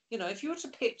 If you were to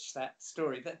pitch that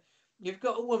story, that you've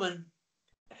got a woman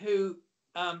who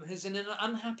who's in an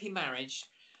unhappy marriage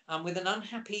with an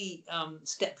unhappy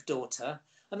stepdaughter.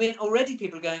 I mean, already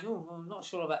people are going, oh, I'm not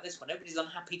sure about this one. Everybody's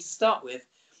unhappy to start with.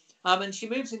 And she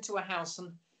moves into a house,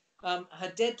 and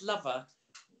her dead lover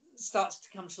starts to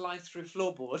come to life through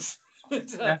floorboards. and,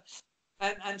 Yeah.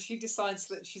 and she decides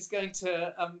that she's going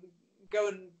to go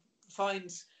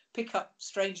and pick up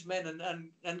strange men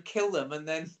and kill them, and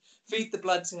then feed the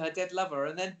blood to her dead lover.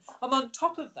 And then on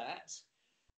top of that,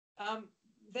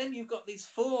 then you've got these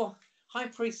 4 high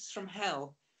priests from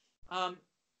hell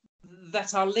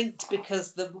that are linked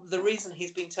because the reason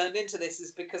he's been turned into this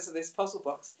is because of this puzzle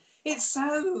box. There's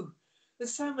so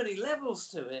many levels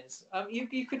to it.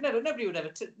 You could nobody would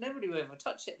ever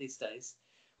touch it these days,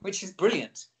 which is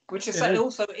brilliant. Which is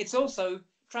it's also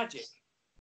tragic,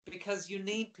 because you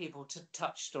need people to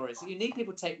touch stories. You need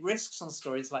people to take risks on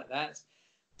stories like that,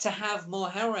 to have more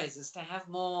Hellraisers, to have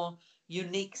more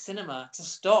unique cinema, to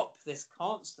stop this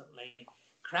constantly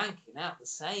cranking out the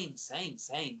same.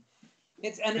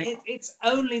 It's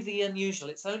only the unusual.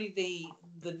 It's only the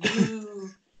new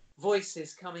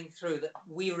voices coming through that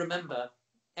we remember.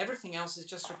 Everything else is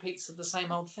just repeats of the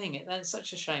same old thing. That's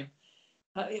such a shame.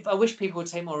 I wish people would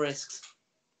take more risks.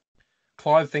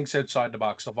 Clive thinks outside the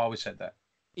box. I've always said that.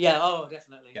 Yeah. Oh,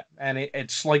 definitely. Yeah, and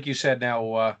it's like you said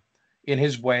now. In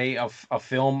his way of a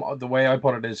film, the way I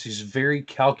put it is, he's very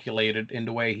calculated in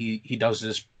the way he does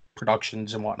his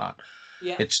productions and whatnot.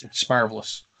 Yeah. It's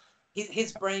marvelous.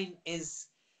 His brain is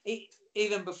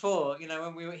even before,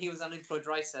 when he was unemployed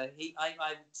writer.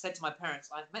 I said to my parents,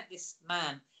 I've met this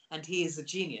man and he is a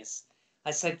genius.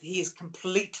 I said he is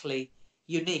completely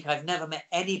unique. I've never met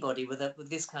anybody with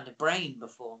this kind of brain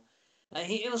before.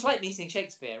 It was like meeting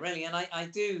Shakespeare, really, and I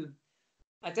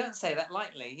don't say that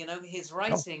lightly. His No,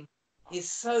 writing is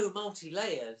so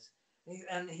multi-layered,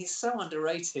 and he's so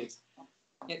underrated.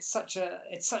 It's such a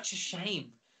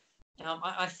shame.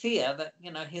 I fear that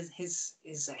his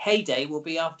heyday will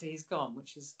be after he's gone,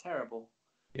 which is terrible.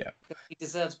 yeah, He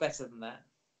deserves better than that.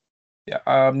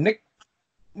 yeah. Nick,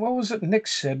 what was it Nick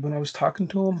said when I was talking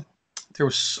to him? There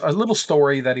was a little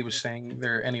story that he was saying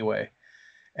there anyway,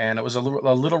 and it was a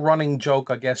little running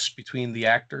joke, I guess, between the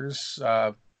actors.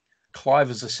 Clive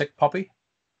is a sick puppy,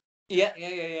 Yeah, yeah,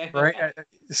 yeah, right?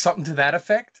 Something to that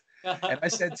effect. And I yeah.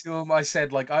 said to him, I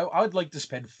said, like, I'd like to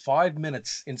spend 5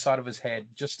 minutes inside of his head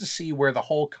just to see where the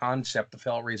whole concept of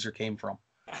Hellraiser came from.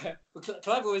 Well,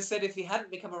 Clive always said if he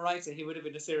hadn't become a writer, he would have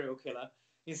been a serial killer.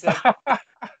 He said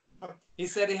he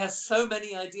said he has so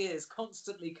many ideas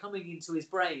constantly coming into his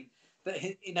brain that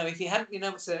if he hadn't been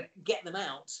able to get them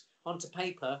out onto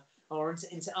paper or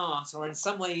into art or in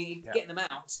some way Yeah, get them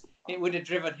out, it would have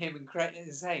driven him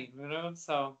insane.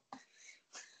 So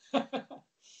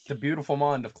the beautiful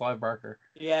mind of Clive Barker.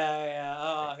 yeah, yeah.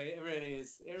 Oh, it really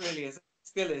is. It really is. It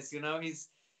still is.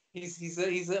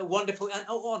 He's a wonderful, and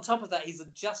on top of that, he's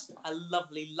just a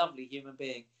lovely, lovely human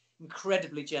being.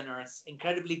 Incredibly generous,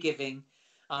 incredibly giving,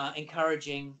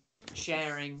 encouraging,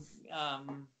 sharing,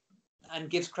 and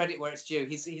gives credit where it's due.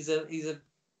 He's a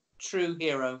true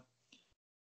hero.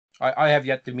 I have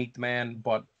yet to meet the man,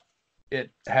 but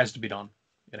it has to be done.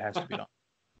 It has to be done.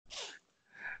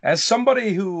 As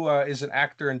somebody who is an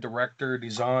actor and director,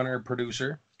 designer,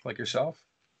 producer like yourself,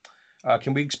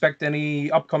 can we expect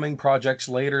any upcoming projects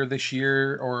later this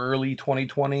year or early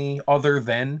 2020 other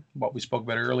than what we spoke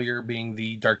about earlier being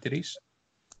the Dark Ditties?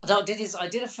 I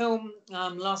did a film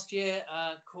last year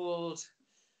called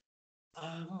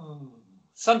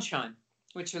Sunshine,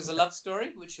 which was a Okay. love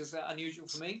story, which was unusual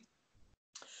for me.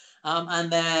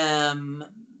 And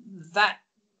then that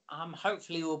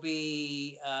hopefully will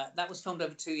be that was filmed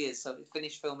over 2 years, so it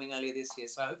finished filming earlier this year.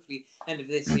 So hopefully end of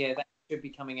this year that should be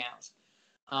coming out.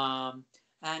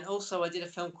 And also I did a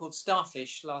film called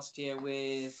Starfish last year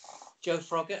with Jo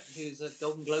Froggatt, who's a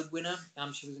Golden Globe winner.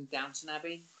 She was in Downton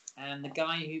Abbey, and the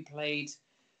guy who played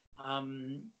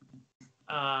um,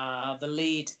 the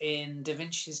lead in Da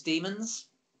Vinci's Demons.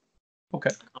 Okay.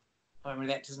 I don't remember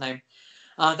the actor's name.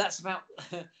 That's about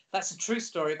that's a true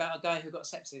story about a guy who got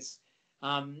sepsis.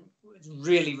 It's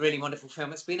really, really wonderful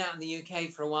film. It's been out in the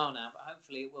UK for a while now, but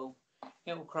hopefully it will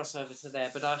cross over to there.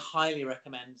 But I highly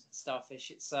recommend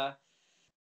Starfish.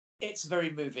 It's very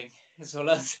moving. That's all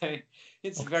I'll say.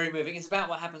 It's Okay. very moving. It's about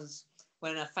what happens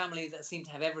when a family that seem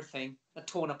to have everything are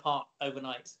torn apart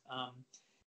overnight.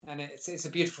 And it's a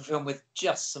beautiful film with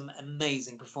just some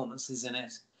amazing performances in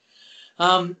it.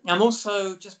 I'm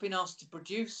also just been asked to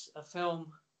produce a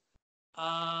film.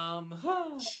 I've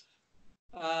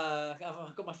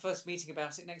got my first meeting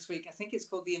about it next week. I think it's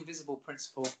called The Invisible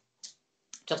Principle.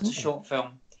 Just a Hmm. short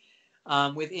film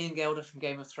with Ian Gelder from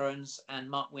Game of Thrones and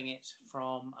Mark Wingett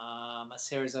from a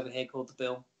series over here called The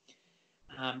Bill.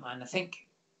 And I think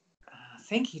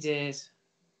he did.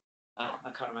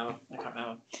 I can't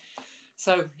remember.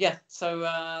 So yeah,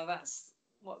 that's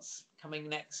what's coming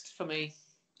next for me.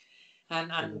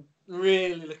 And I'm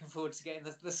really looking forward to getting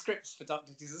the scripts for Dark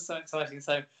Ditties. Are so exciting.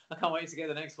 So I can't wait to get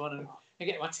the next one and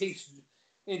get my teeth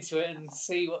into it and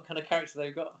see what kind of character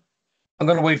they've got. I'm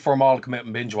going to wait for them all to come out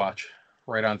and binge watch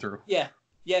right on through. Yeah,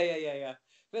 yeah.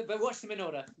 But watch them in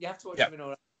order. You have to watch Yeah. them in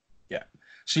order. Yeah.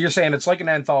 So you're saying it's like an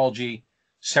anthology,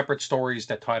 separate stories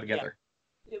that tie Yeah. together.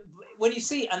 When you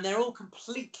see, and they're all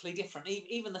completely different.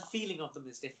 Even the feeling of them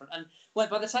is different. And by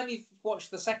the time you've watched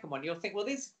the second one, you'll think, well,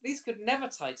 these could never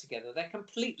tie together. They're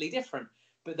completely different,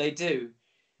 but they do.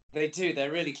 They do.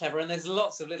 They're really clever, and there's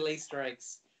lots of little Easter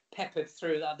eggs peppered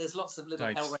through that. There's lots of little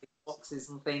Nice. Hellraiser boxes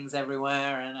and things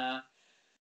everywhere, and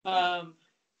um,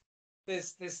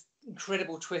 there's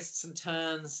incredible twists and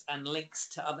turns and links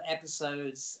to other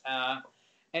episodes.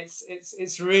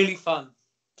 It's really fun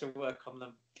to work on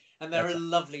them, and they're a That's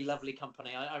lovely, lovely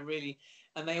company. I really,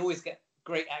 and they always get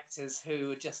great actors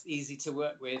who are just easy to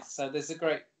work with. So there's a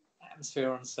great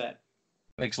atmosphere on set.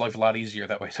 makes life a lot easier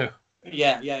that way too.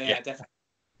 Yeah. Yeah, definitely.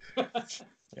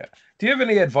 Yeah. Do you have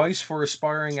any advice for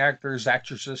aspiring actors,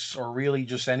 actresses, or really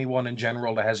just anyone in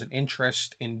general that has an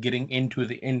interest in getting into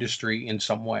the industry in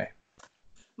some way?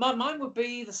 Mine would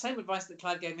be the same advice that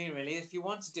Clive gave me, really. If you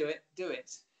want to do it, do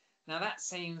it. Now, that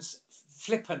seems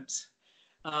flippant.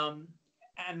 Um,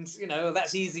 and,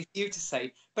 that's easy for you to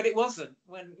say, but it wasn't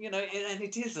and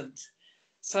it isn't.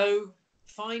 So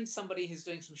find somebody who's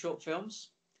doing some short films.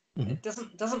 Mhm. It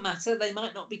doesn't matter. They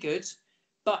might not be good,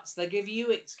 but they give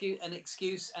you an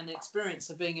excuse and experience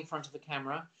of being in front of a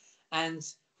camera. And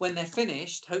when they're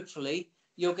finished, hopefully,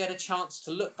 you'll get a chance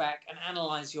to look back and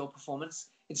analyze your performance.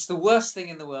 It's the worst thing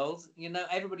in the world.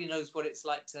 Everybody knows what it's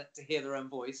like to hear their own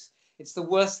voice. It's the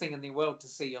worst thing in the world to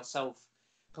see yourself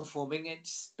performing.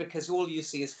 It's because all you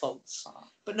see is faults,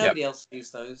 but Yep. nobody else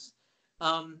sees those.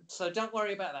 So don't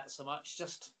worry about that so much.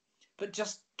 Just but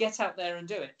just get out there and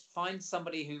do it. Find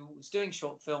somebody who's doing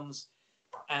short films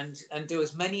and do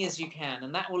as many as you can,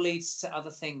 and that will lead to other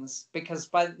things, because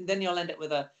then you'll end up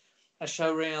with a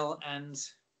show reel, and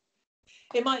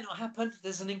it might not happen.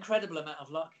 There's an incredible amount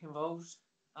of luck involved.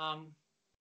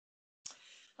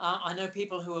 I know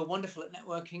people who are wonderful at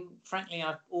networking. Frankly,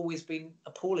 I've always been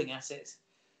appalling at it.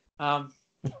 I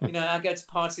go to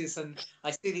parties and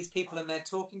I see these people and they're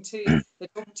talking to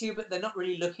you, but they're not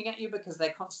really looking at you because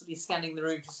they're constantly scanning the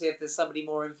room to see if there's somebody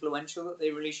more influential that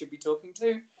they really should be talking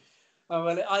to.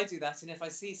 Well, I do that, and if I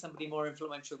see somebody more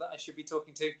influential that I should be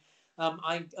talking to,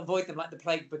 I avoid them like the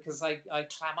plague, because I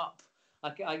clam up.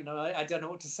 I don't know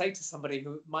what to say to somebody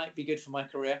who might be good for my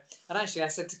career. And actually, I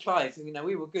said to Clive,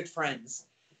 we were good friends,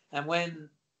 and when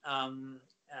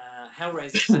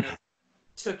Hellraiser kind of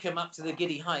took him up to the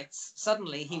giddy heights,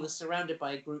 suddenly he was surrounded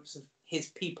by groups of his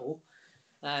people,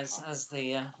 as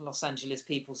the Los Angeles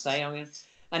people say.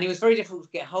 And he was very difficult to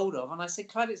get hold of. And I said,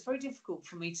 Clive, it's very difficult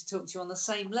for me to talk to you on the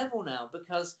same level now,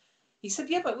 because he said,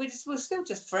 yeah, but we're still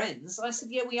just friends. I said,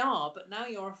 yeah, we are, but now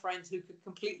you're a friend who could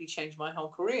completely change my whole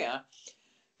career,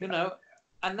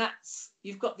 and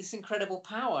you've got this incredible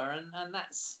power, and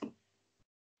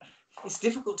it's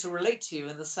difficult to relate to you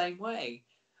in the same way.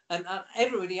 And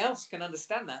everybody else can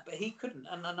understand that, but he couldn't.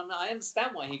 And I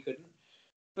understand why he couldn't,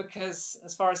 because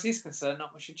as far as he's concerned,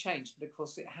 not much had changed. But of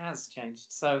course, it has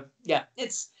changed. So yeah,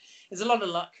 it's a lot of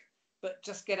luck, but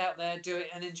just get out there, do it,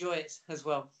 and enjoy it as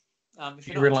well. If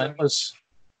you're not relentless.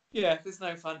 There's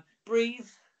no fun. Breathe.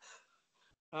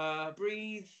 Watch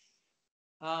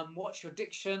your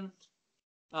diction.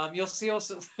 You'll see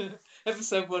also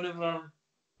episode one of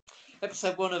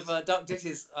Dark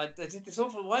Ditties. I did this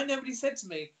awful. Why nobody said to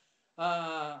me,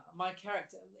 my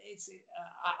character?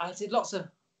 I did lots of.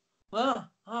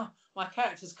 My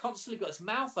character's constantly got his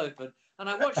mouth open, and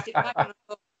I watched it back and I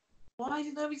thought, why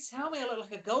did nobody tell me I look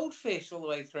like a goldfish all the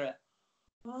way through it?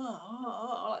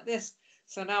 Like this.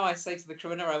 So now I say to the crew,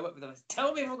 whenever I work with them,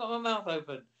 tell me if I've got my mouth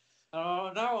open.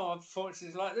 Oh no, unfortunately,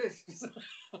 it's like this. So,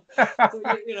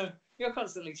 you'll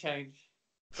constantly change,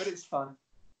 but it's fun.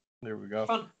 There we go.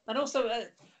 Fun, and also,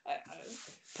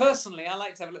 personally, I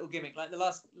like to have a little gimmick. Like the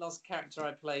last character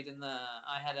I played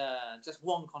I had just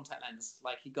one contact lens.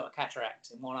 Like he got a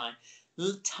cataract in one eye.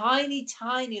 Tiny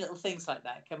little things like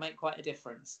that can make quite a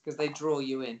difference, because they draw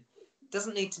you in. It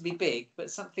doesn't need to be big, but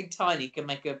something tiny can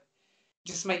make your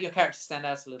character stand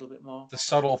out a little bit more. The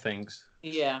subtle things.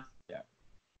 Yeah.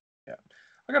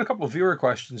 I got a couple of viewer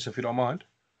questions, if you don't mind.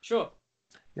 Sure.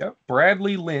 Yeah.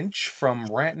 Bradley Lynch from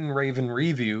Rant and Raven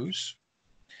Reviews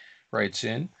writes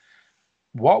in,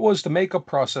 what was the makeup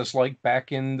process like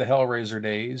back in the Hellraiser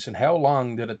days, and how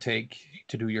long did it take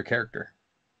to do your character?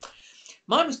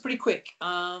 Mine was pretty quick.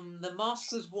 The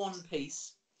mask was one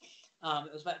piece.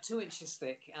 It was about 2 inches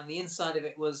thick, and the inside of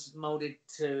it was molded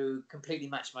to completely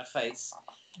match my face.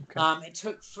 Okay. It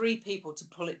took 3 people to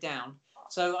pull it down.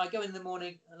 So I go in the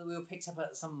morning, and we were picked up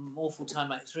at some awful time,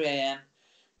 like 3 a.m.,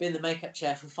 be in the makeup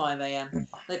chair from 5 a.m.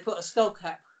 They put a skull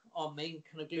cap on me and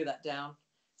kind of glue that down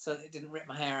so that it didn't rip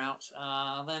my hair out.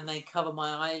 Then they cover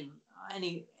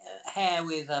any hair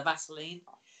with Vaseline.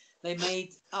 They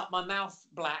made up my mouth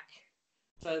black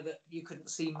so that you couldn't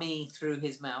see me through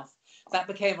his mouth. That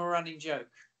became a running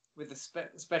joke with the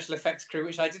special effects crew,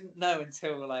 which I didn't know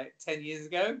until like 10 years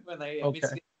ago when they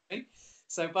admitted it to me.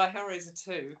 So by Hellraiser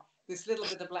 2, this little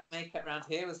bit of black makeup around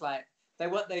here was like, they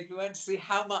went to see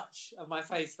how much of my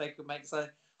face they could make. So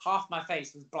half my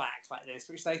face was black like this,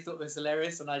 which they thought was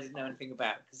hilarious, and I didn't know anything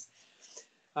about.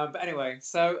 But anyway,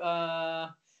 so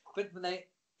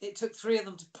it took 3 of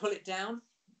them to pull it down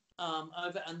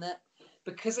over, and that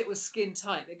because it was skin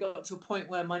tight, it got to a point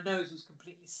where my nose was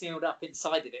completely sealed up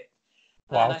inside of it.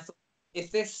 Wow. And I thought,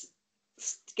 if this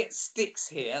sticks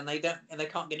here and they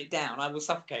can't get it down, I will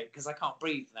suffocate, because I can't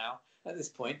breathe now at this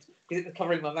point, because it was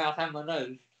covering my mouth and my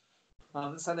nose.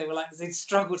 So they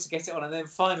struggled to get it on, and then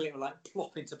finally it would like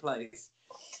plop into place.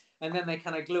 And then they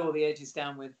kind of glue all the edges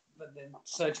down with the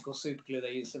surgical super glue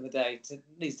they use in the day.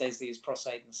 These days they use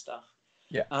Prosade and stuff.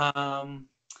 Yeah.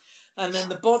 And then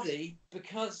the body,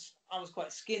 because I was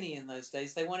quite skinny in those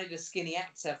days, they wanted a skinny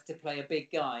actor to play a big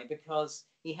guy, because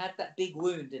he had that big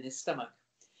wound in his stomach.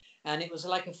 And it was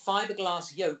like a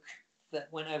fiberglass yoke that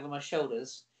went over my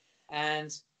shoulders.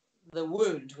 And the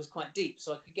wound was quite deep,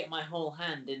 so I could get my whole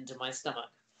hand into my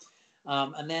stomach.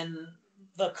 And then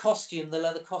the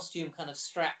leather costume kind of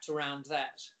strapped around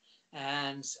that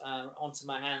and onto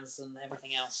my hands and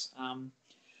everything else.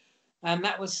 And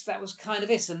that was kind of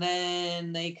it. And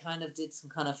then they kind of did some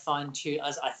kind of fine tune,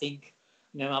 as I think,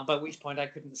 by which point I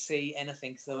couldn't see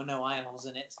anything because there were no eye holes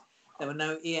in it. There were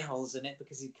no ear holes in it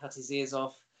because he'd cut his ears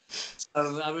off.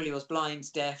 So I really was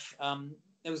blind, deaf.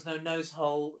 There was no nose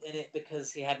hole in it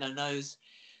because he had no nose.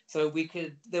 So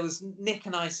there was Nick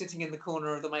and I sitting in the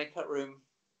corner of the makeup room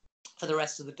for the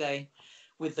rest of the day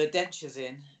with the dentures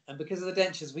in. And because of the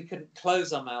dentures, we couldn't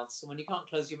close our mouths. And when you can't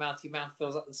close your mouth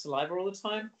fills up with saliva all the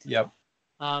time. Yep.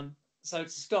 So to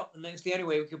stop, and it's the only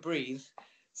way we could breathe.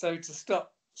 So to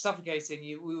stop suffocating,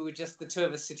 we were just the two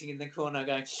of us sitting in the corner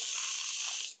going,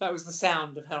 that was the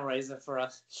sound of Hellraiser for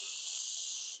us.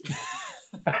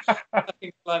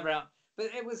 Saliva out.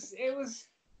 But it was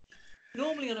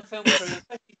normally on a film crew,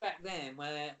 especially back then,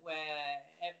 where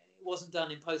it wasn't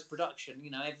done in post production.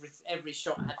 You know, every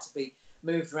shot had to be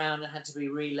moved around and had to be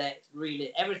relit.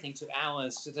 Everything took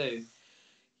hours to do.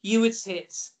 You would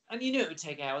sit, and you knew it would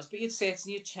take hours, but you'd sit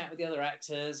and you'd chat with the other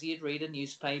actors. You'd read a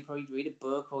newspaper, or you'd read a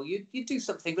book, or you'd do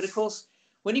something. But of course,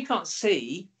 when you can't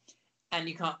see and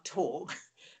you can't talk,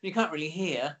 you can't really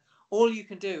hear. All you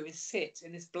can do is sit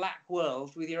in this black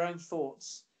world with your own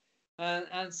thoughts,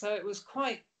 and so it was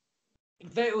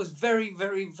very,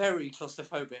 very, very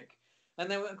claustrophobic. And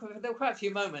there were quite a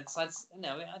few moments. I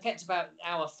get to about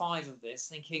hour 5 of this,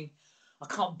 thinking, I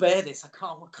can't bear this. I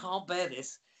can't bear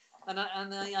this. And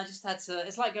I just had to.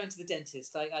 It's like going to the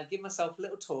dentist. I give myself a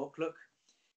little talk. Look,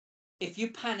 if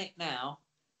you panic now,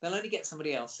 they'll only get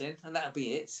somebody else in, and that'll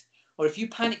be it. Or if you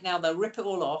panic now, they'll rip it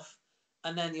all off,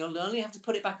 and then you'll only have to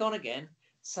put it back on again.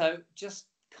 So just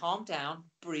calm down,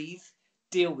 breathe,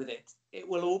 deal with it. It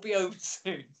will all be over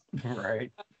soon.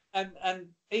 Right. And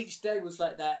each day was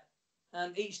like that,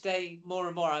 and each day more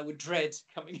and more I would dread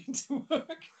coming into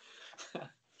work.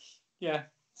 Yeah,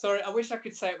 sorry, I wish I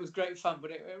could say it was great fun,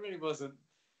 but it really wasn't.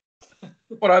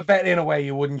 But I bet in a way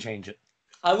you wouldn't change it.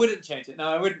 I wouldn't change it. No,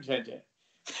 I wouldn't change it.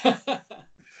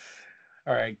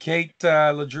 All right. Kate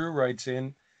LeDrew writes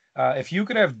in, if you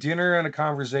could have dinner and a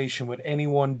conversation with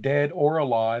anyone dead or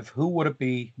alive, who would it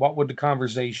be? What would the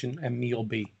conversation and meal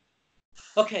be?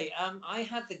 Okay, I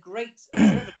had the great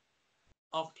privilege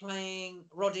of playing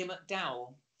Roddy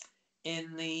McDowall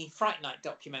in the Fright Night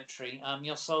documentary,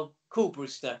 You're So Cool,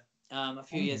 Brewster, a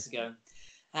few years ago.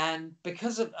 And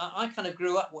because of, I kind of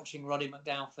grew up watching Roddy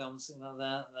McDowall films, you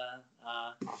know,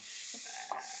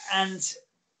 and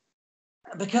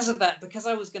because of that, because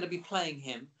I was going to be playing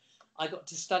him, I got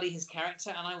to study his character,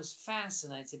 and I was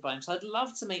fascinated by him. So I'd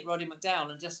love to meet Roddy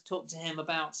McDowall and just talk to him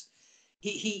about.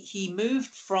 He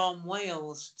moved from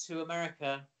Wales to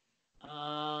America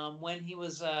when he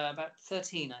was about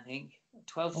 13, I think,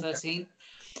 12, Okay.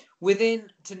 13.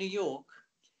 To New York.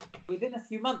 Within a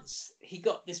few months, he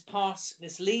got this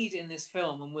lead in this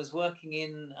film, and was working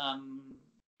in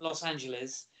Los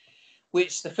Angeles,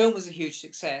 which the film was a huge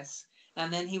success.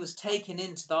 And then he was taken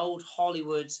into the old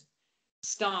Hollywood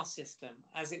star system,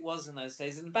 as it was in those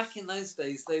days. And back in those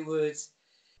days, they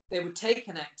would take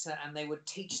an actor and they would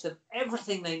teach them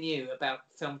everything they knew about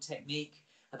film technique,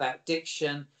 about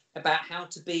diction, about how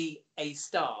to be a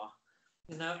star.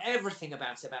 You know, everything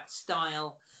about it, about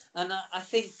style. And I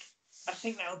think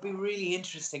that would be really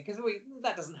interesting, because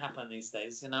that doesn't happen these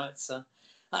days. You know,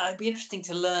 it'd be interesting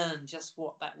to learn just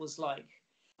what that was like.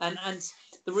 And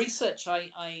the research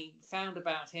I found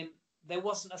about him, there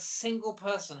wasn't a single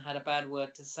person had a bad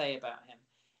word to say about him.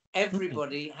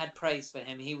 Everybody had praise for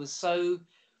him. He was so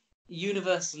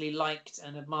universally liked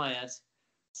and admired.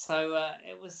 So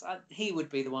he would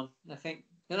be the one, I think.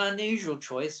 An unusual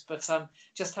choice, but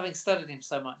just having studied him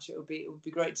so much, it would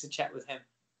be great to chat with him.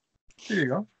 There you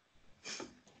go.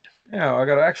 Yeah, I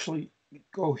gotta actually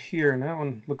go here now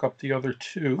and look up the other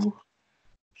two.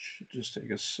 Should just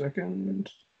take a second.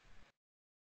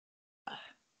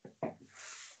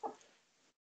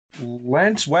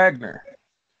 Lance Wagner.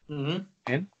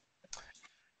 Mm-hmm. In.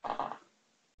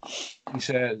 He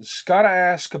says, gotta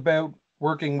ask about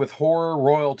working with horror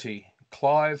royalty.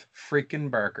 Clive freaking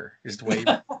Barker is the way.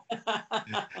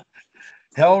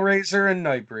 Hellraiser and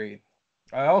Nightbreed.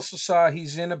 I also saw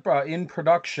he's in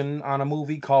production on a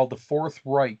movie called The Fourth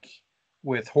Reich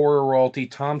with horror royalty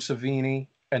Tom Savini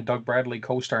and Doug Bradley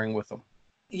co-starring with him.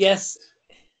 Yes.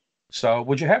 So,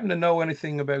 would you happen to know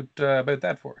anything about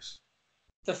that for us?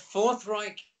 The Fourth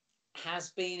Reich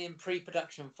has been in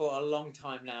pre-production for a long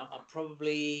time now,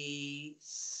 probably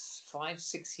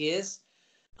 5-6 years.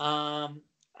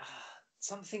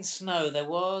 Something Snow. There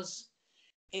was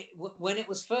when it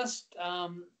was first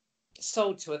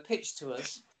pitched to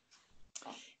us.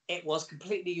 It was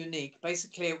completely unique.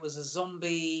 Basically, it was a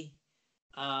zombie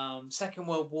Second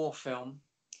World War film,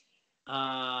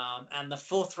 and the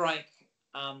Fourth Reich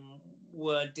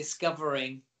were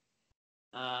discovering.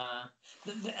 I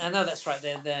know that's right.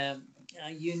 The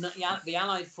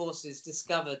Allied forces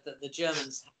discovered that the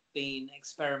Germans had been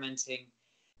experimenting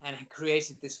and had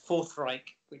created this Fourth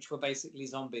Reich, which were basically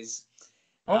zombies.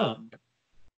 Oh,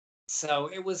 So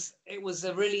it was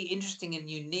a really interesting and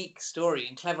unique story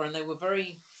and clever, and they were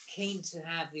very keen to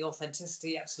have the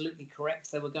authenticity absolutely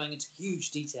correct. They were going into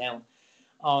huge detail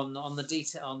on the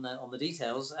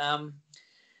details.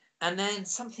 And then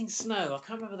Something Snow, I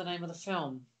can't remember the name of the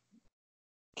film,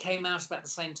 came out about the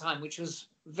same time, which was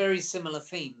very similar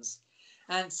themes.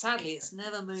 And sadly, it's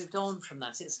never moved on from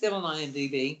that. It's still on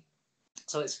IMDb,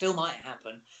 so it still might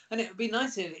happen. And it would be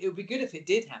nice if it would be good if it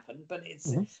did happen, but it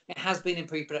has been in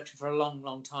pre-production for a long,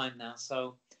 long time now.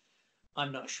 So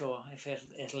I'm not sure if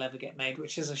it'll ever get made,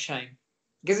 which is a shame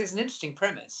because it's an interesting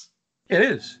premise. it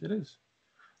is. It is.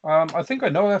 I think I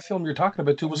know that film you're talking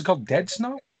about too. Was it called Dead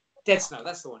Snow? Dead Snow,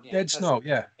 that's the one. Yeah, Dead Snow.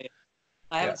 Yeah. I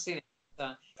Yeah. haven't seen it. It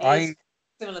is I a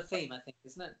similar theme, I think,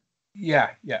 isn't it? Yeah.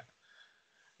 Yeah.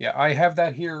 Yeah. I have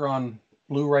that here on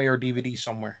Blu-ray or DVD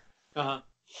somewhere. Uh-huh.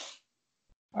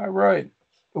 All right.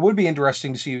 It would be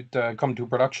interesting to see it come to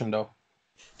production, though.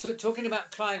 So, talking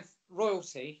about Clive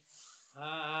royalty,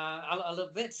 I'll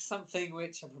admit something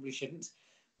which I probably shouldn't.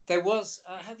 There was.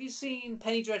 Have you seen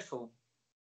Penny Dreadful?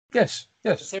 Yes.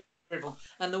 The Yes. series Dreadful,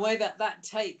 and the way that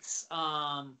takes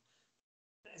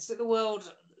it's the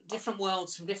world, different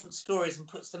worlds from different stories, and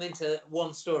puts them into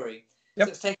one story. So Yep.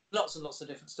 it's taking lots and lots of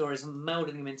different stories and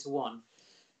melding them into one.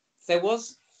 There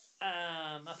was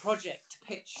a project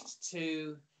pitched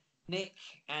to Nick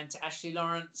and to Ashley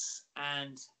Lawrence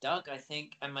and Doug, I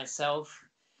think, and myself,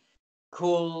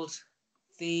 called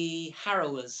The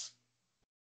Harrowers.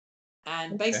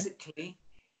 And Okay. basically,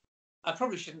 I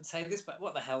probably shouldn't say this, but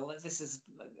what the hell? This is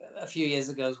a few years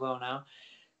ago as well now.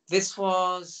 This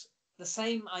was the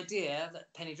same idea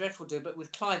that Penny Dreadful did, but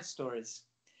with Clive stories.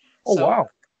 Oh So, wow.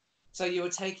 so you were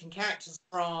taking characters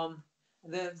from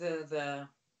they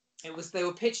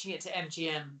were pitching it to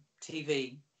MGM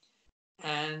TV,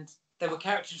 and there were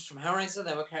characters from Hellraiser,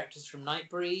 there were characters from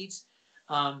Nightbreed,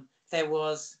 there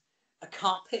was a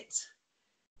carpet.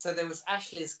 So there was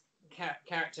Ashley's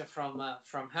character from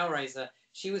Hellraiser.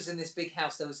 She was in this big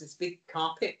house. There was this big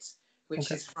carpet, which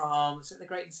Okay. is it The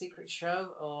Great and Secret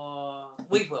Show or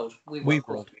Weeworld?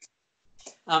 Weeworld.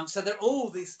 So there are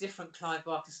all these different Clive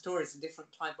Barker stories and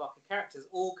different Clive Barker characters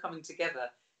all coming together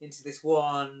into this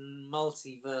one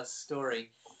multiverse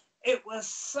story. It was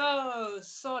so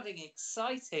sodding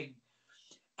exciting,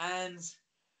 and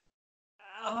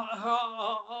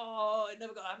it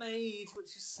never got made,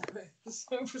 which is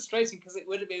so frustrating because it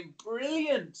would have been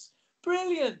brilliant.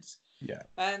 Yeah.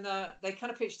 And they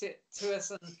kind of pitched it to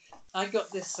us, and I got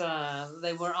this.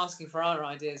 They were asking for our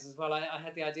ideas as well. I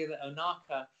had the idea that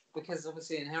Onaka, because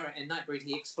obviously in Nightbreed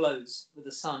he explodes with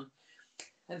the sun,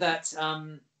 and that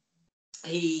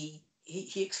he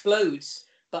explodes,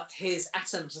 but his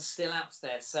atoms are still out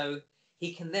there, so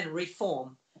he can then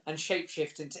reform and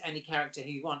shapeshift into any character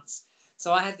he wants.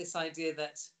 So I had this idea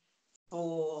that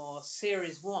for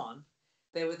series 1,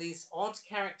 there were these odd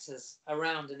characters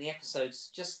around in the episodes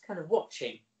just kind of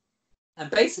watching. And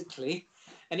basically,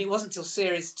 and it wasn't until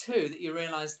series 2 that you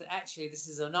realise that actually this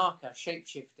is Onaka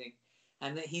shapeshifting,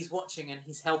 and that he's watching and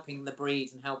he's helping the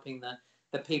breed and helping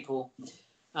the people.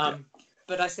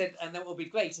 But I said, and that would be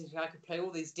great if I could play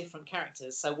all these different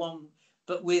characters. So one,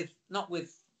 but not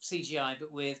with CGI,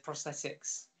 but with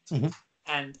prosthetics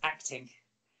and acting.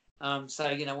 So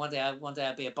one day I'd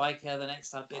be a biker, the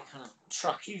next I'd be a kind of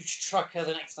huge trucker,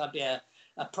 the next I'd be a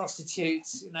prostitute.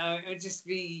 It would just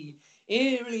be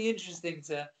really interesting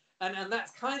to, and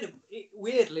that's kind of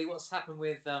weirdly what's happened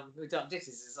with Dark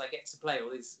Ditties is I get to play all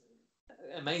these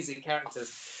amazing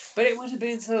characters, but it would have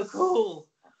been so cool.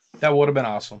 That would have been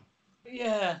awesome.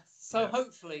 Yeah. So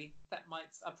hopefully that might.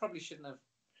 I probably shouldn't have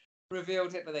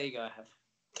revealed it, but there you go.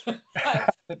 I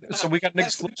have. So we got an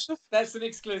exclusive? That's an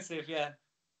exclusive, yeah.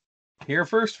 Here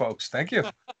first, folks. Thank you.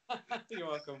 You're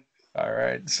welcome. All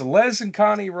right. So Les and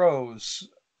Connie Rose.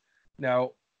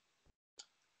 Now,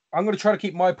 I'm going to try to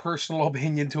keep my personal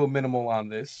opinion to a minimal on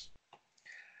this.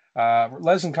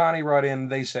 Les and Connie wrote in,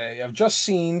 they say, I've just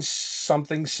seen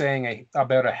something saying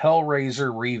about a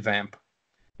Hellraiser revamp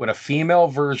with a female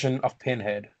version of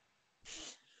Pinhead.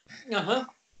 Uh-huh.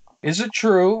 Is it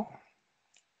true?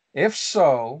 If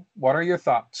so, what are your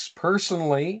thoughts?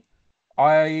 Personally,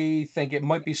 I think it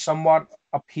might be somewhat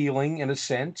appealing in a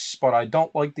sense, but I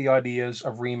don't like the ideas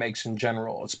of remakes in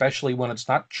general, especially when it's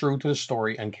not true to the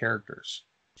story and characters.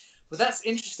 Well, that's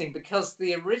interesting because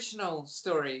the original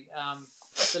story,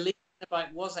 the lead in the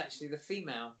bike was actually the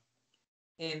female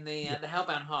in the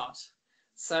Hellbound Heart.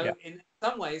 So in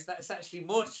some ways, that's actually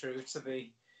more true to the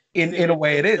in a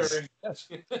way it is. story. Yes.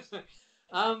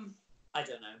 I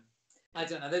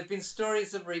don't know. There've been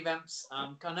stories of revamps.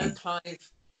 I know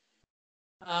Clive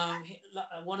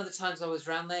One of the times I was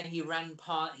round there, he ran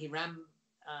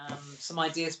some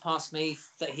ideas past me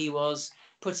that he was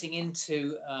putting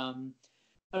into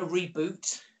a reboot,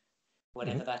 Mhm.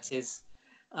 whatever that is,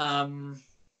 um,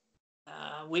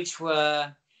 which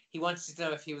were he wanted to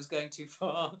know if he was going too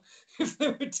far, if they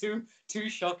were too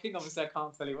shocking. Obviously, I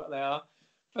can't tell you what they are,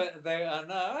 but they are.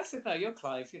 No, I said no. You're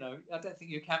Clive. You know, I don't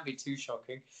think you can be too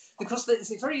shocking, because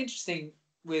it's very interesting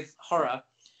with horror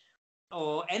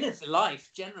or anything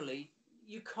life generally.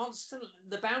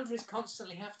 The boundaries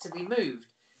constantly have to be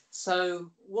moved.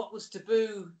 So what was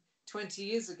taboo 20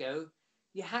 years ago,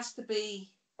 it has to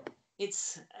be.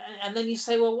 It's and then you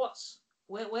say, well,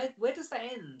 where does that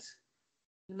end?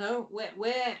 You know,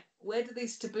 where do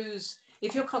these taboos?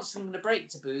 If you're constantly going to break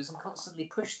taboos and constantly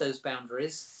push those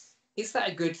boundaries, is that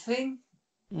a good thing?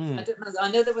 I Mm. don't know.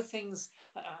 I know there were things.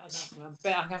 I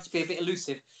have to be a bit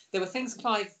elusive. There were things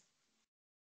Clive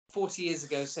 40 years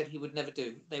ago said he would never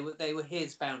do. They were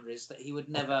his boundaries that he would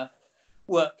Okay. never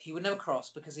work. He would never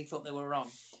cross because he thought they were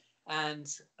wrong. And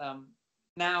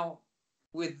now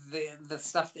with the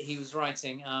stuff that he was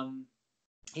writing,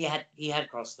 he had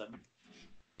crossed them.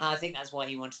 I think that's why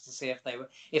he wanted to see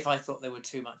if I thought they were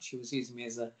too much. He was using me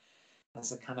as a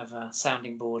kind of a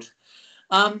sounding board.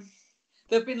 Um,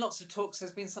 there have been lots of talks.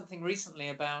 There's been something recently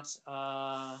about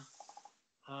a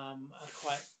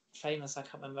quite famous. I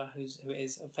can't remember who it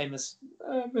is. A famous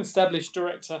established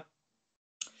director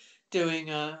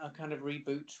doing a kind of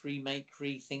reboot, remake,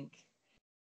 rethink.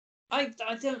 I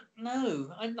don't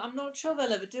know. I'm not sure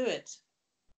they'll ever do it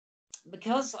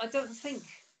because I don't think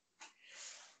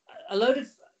a load of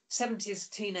 70s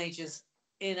teenagers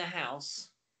in a house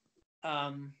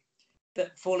um,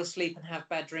 that fall asleep and have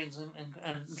bad dreams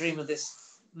and dream of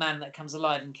this man that comes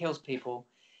alive and kills people.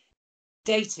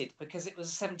 Dated because it was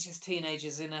 70s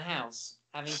teenagers in a house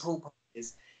having pool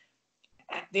parties.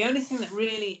 The only thing that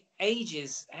really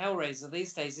ages Hellraiser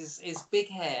these days is big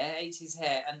hair, 80s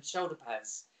hair, and shoulder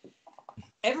pads.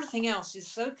 Everything else is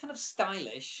so kind of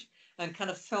stylish and kind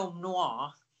of film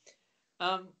noir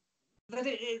um, that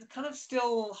it kind of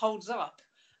still holds up.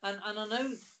 And I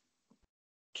know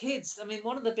kids, I mean,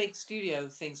 one of the big studio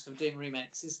things for doing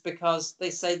remakes is because they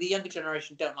say the younger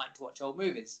generation don't like to watch old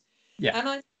movies. Yeah. And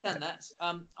I understand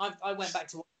that. I went back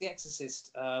to watch The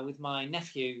Exorcist with my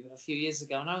nephew a few years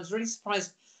ago, and I was really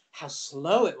surprised how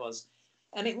slow it was.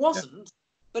 And it Yeah. wasn't,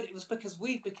 but it was because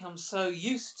we've become so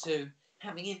used to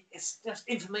having it's just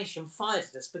information fired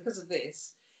at us because of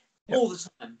this Yeah. all the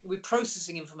time. We're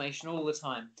processing information all the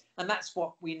time, and that's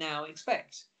what we now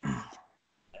expect.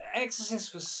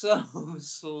 Exorcist was so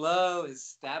slow,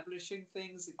 establishing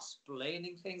things,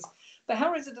 explaining things. But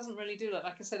Hellraiser doesn't really do that.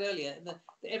 Like I said earlier,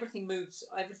 everything moves.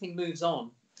 Everything moves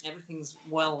on. Everything's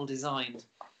well designed.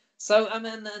 So, and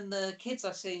the kids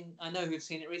I know who've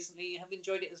seen it recently, have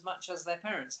enjoyed it as much as their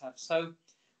parents have. So,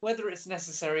 whether it's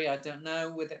necessary, I don't know.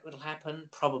 Whether it will happen,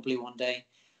 probably one day.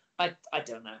 I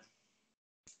don't know.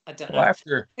 I don't Well, know.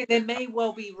 after There may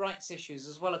well be rights issues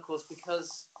as well, of course,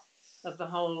 because of the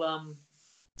whole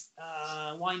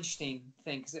Weinstein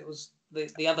thing, because it was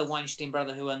the other Weinstein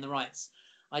brother who owned the rights.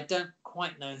 I don't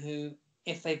quite know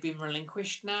if they've been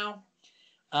relinquished now.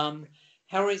 Um,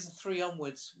 Hellraiser 3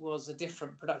 onwards was a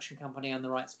different production company on the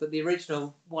rights, but the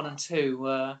original 1 and 2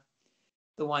 were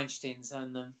the Weinsteins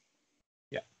owned them.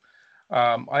 yeah,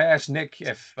 I asked Nick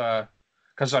if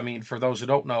because I mean, for those who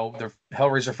don't know, the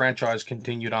Hellraiser franchise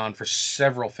continued on for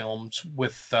several films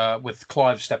with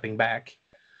Clive stepping back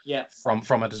Yeah,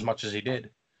 from it as much as he did.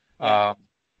 yeah. Um,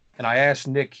 and I asked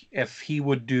Nick if he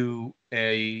would do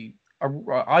I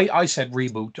said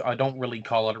reboot. I don't really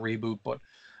call it a reboot, but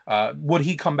would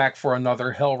he come back for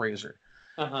another Hellraiser?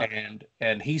 Uh-huh.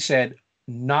 And he said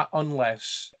not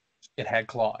unless it had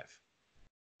Clive.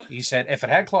 He said if it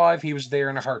had Clive, he was there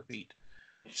in a heartbeat.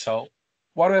 So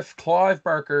what if Clive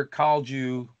Barker called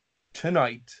you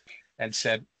tonight and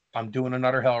said, "I'm doing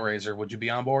another Hellraiser"? Would you be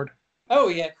on board? Oh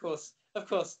yeah, of course.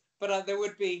 But there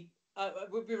would be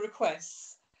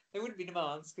requests. There wouldn't be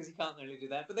demands because you can't really do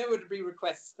that. But there would be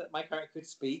requests that my character could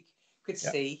speak, could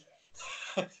Yeah, see,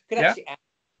 could yeah, actually act.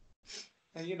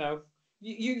 And,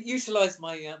 you utilize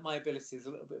my abilities a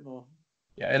little bit more.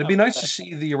 yeah. It'd I be would nice say. to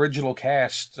see the original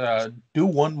cast do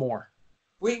one more.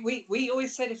 We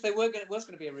always said if there was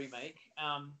going to be a remake,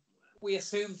 we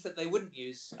assumed that they wouldn't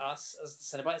use us as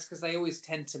the Cenobites because they always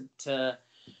tend to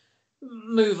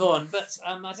move on. But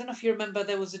I don't know if you remember,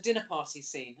 there was a dinner party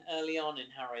scene early on in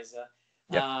Hellraiser.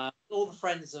 Yeah, All the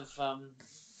friends of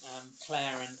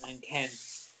Claire and Ken,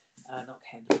 not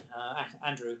Ken,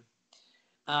 Andrew.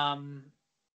 Um,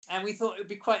 and we thought it would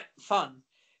be quite fun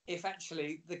if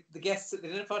actually the guests at the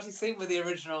dinner party scene were the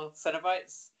original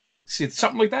Cenobites. See,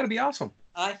 something like that'd be awesome.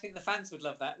 I think the fans would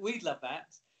love that. We'd love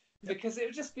that Yep. because it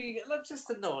would just be just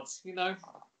a nod, Yep.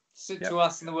 to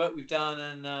us and the work we've done.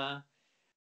 And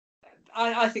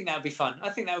I think that would be fun. I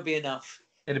think that would be enough.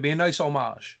 It'd be a nice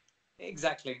homage.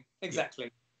 Exactly. Yeah.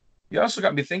 Exactly. You also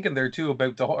got me thinking there too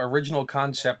about the original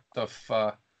concept of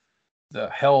the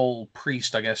Hell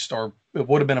Priest, I guess, or it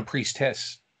would have been a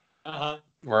priestess, Uh-huh.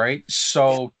 right? Yeah.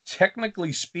 So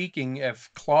technically speaking, if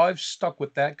Clive stuck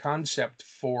with that concept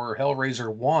for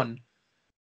Hellraiser 1,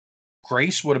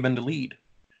 Grace would have been the lead,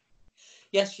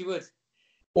 Yes, you would.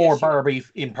 or Yes, you would. Barbie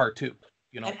in part 2,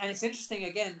 you know? And it's interesting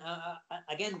again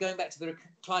going back to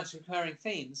Clive's recurring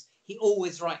themes. He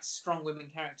always writes strong women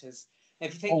characters.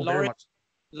 If you think Oh, very much.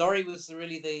 Laurie was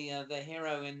really the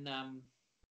hero in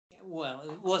well,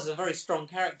 it was a very strong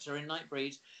character in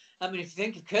Nightbreed. I mean, if you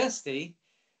think of Kirsty,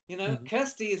 Mhm.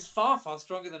 Kirsty is far, far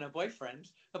stronger than her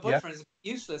boyfriend. Her Yeah. boyfriend is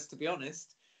useless, to be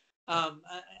honest. Yeah.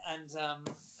 And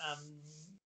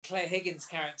Claire Higgins'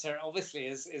 character obviously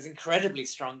is incredibly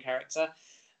strong character.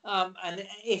 And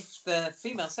if the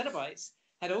female Cenobites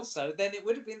had also, then it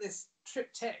would have been this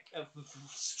triptych of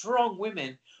strong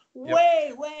women,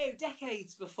 Yep. way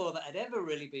decades before that had ever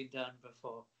really been done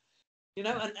before.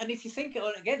 And if you think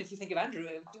again, if you think of Andrew,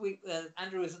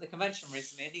 Andrew was at the convention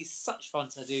recently, and he's such fun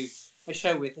to do a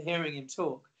show with, hearing him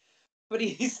talk. But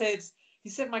he said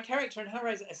my character in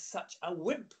Hellraiser is such a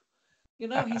wimp.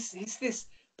 He's this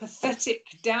pathetic,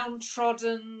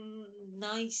 downtrodden,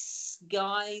 nice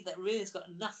guy that really has got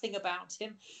nothing about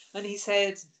him. And he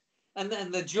said, and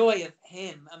the joy of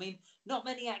him. I mean, not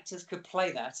many actors could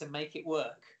play that and make it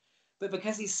work, but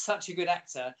because he's such a good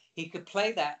actor, he could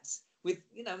play that with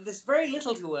there's very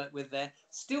little to work with there,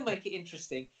 still make it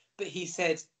interesting. But he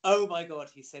said, "Oh my God,"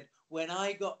 he said, "when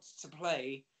I got to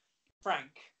play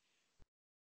Frank,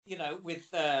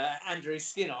 with Andrew's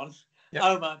skin on. Yep.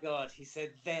 Oh my God," he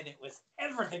said, "then it was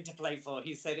everything to play for."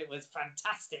 He said it was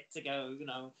fantastic to go,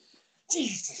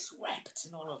 Jesus wept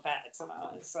and all of that. It's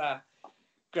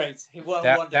great. What a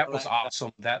That wonderful was actor.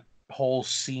 awesome. That whole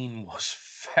scene was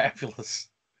fabulous.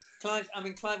 Clive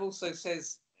also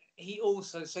says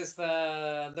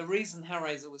the reason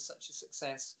Hellraiser was such a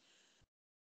success,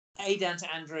 down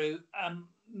to Andrew,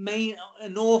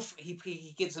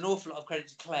 he gives an awful lot of credit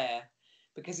to Claire,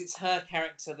 because it's her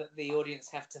character that the audience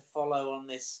have to follow on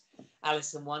this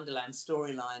Alice in Wonderland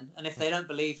storyline, and if they don't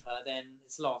believe her, then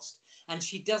it's lost. And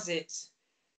she does it.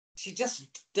 She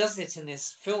just does it in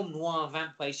this film noir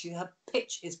vamp way. Her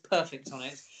pitch is perfect on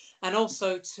it, and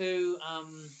also to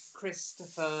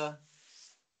Christopher,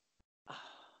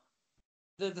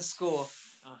 the score.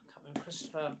 Oh, I can't remember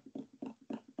Christopher.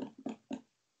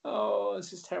 Oh,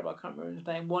 this is terrible. I can't remember his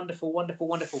name. Wonderful, wonderful,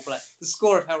 wonderful play. The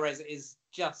score of Hellraiser is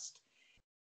just.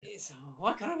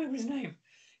 Why can't I remember his name?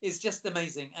 It's just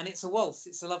amazing, and it's a waltz.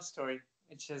 It's a love story,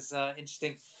 which is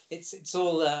interesting. It's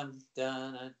all da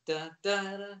da da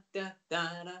da da da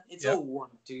da. It's Yep. all 1,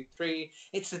 2, 3.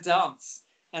 It's a dance,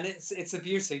 and it's a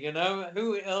beauty.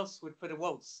 Who else would put a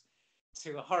waltz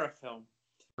to a horror film,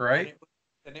 and Right?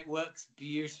 it works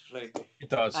beautifully. It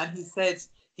does. And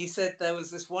he said there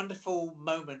was this wonderful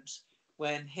moment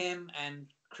when him and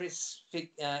Chris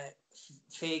Fig,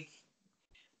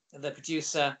 the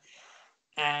producer,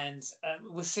 and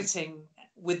were sitting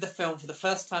with the film for the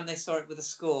first time. They saw it with a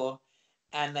score,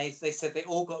 and they said they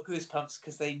all got goosebumps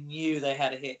because they knew they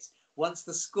had a hit. Once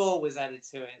the score was added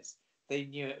to it, they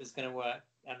knew it was going to work,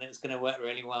 and it was going to work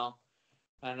really well.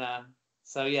 And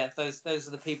so yeah, those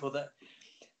are the people that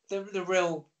the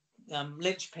real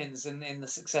linchpins in the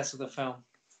success of the film.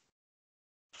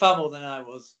 Far more than I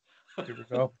was. There we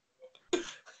go.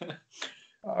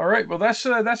 All right. Well, that's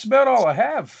about all I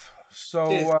have.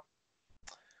 Cheers.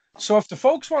 So if the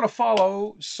folks want to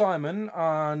follow Simon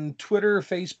on Twitter,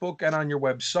 Facebook, and on your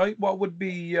website, what would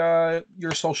be your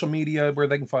social media where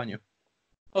they can find you?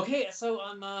 Okay, so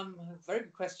I'm very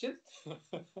good question.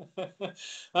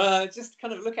 Just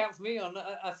kind of look out for me on.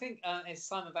 I think it's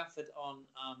Simon Bamford on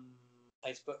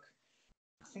Facebook.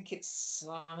 I think it's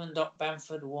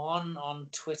Simon.Bamford1 on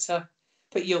Twitter.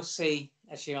 But you'll see.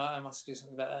 Actually, I must do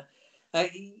something about that.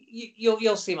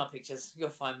 You'll see my pictures. You'll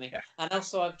find me. Yeah. And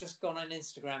also, I've just gone on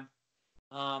Instagram.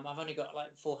 I've only got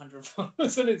like 400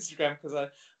 followers on Instagram because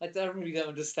I don't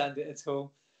understand it at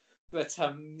all. But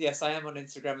yes, I am on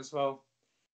Instagram as well.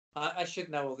 I should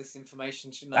know all this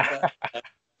information, shouldn't I? But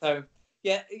so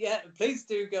yeah. Please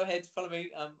do go ahead, follow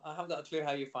me. I haven't got a clue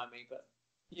how you find me, but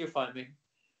you'll find me.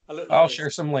 I look like I'll this. share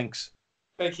some links.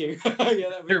 Thank you. Yeah, that'd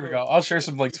be Here we cool. go. I'll share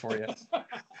some links for you.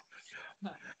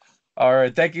 All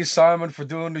right. Thank you, Simon, for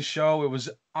doing the show. It was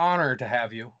an honor to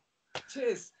have you.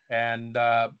 Cheers. And don't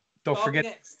I'll be forget,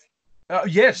 next.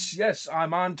 Yes.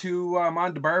 I'm on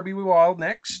to Barbie Wall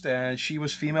next. She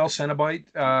was female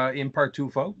Cenobite in part two,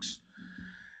 folks.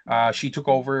 She took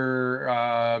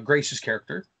over Grace's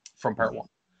character from part one.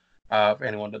 For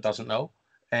anyone that doesn't know.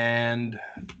 And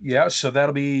yeah, so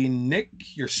that'll be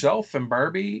Nick, yourself, and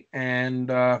Barbie, and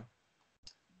that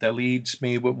leaves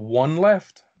me with one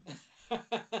left.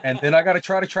 And then I got to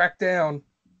try to track down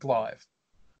Clive.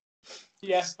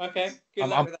 Yeah. Okay. Good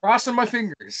luck I'm with crossing my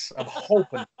fingers. I'm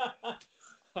hoping.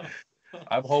 that.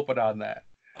 I'm hoping on that.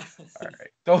 All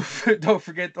right. Don't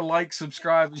forget to like,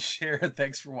 subscribe, and share.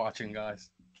 Thanks for watching, guys.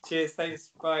 Cheers. Thanks.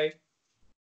 Bye.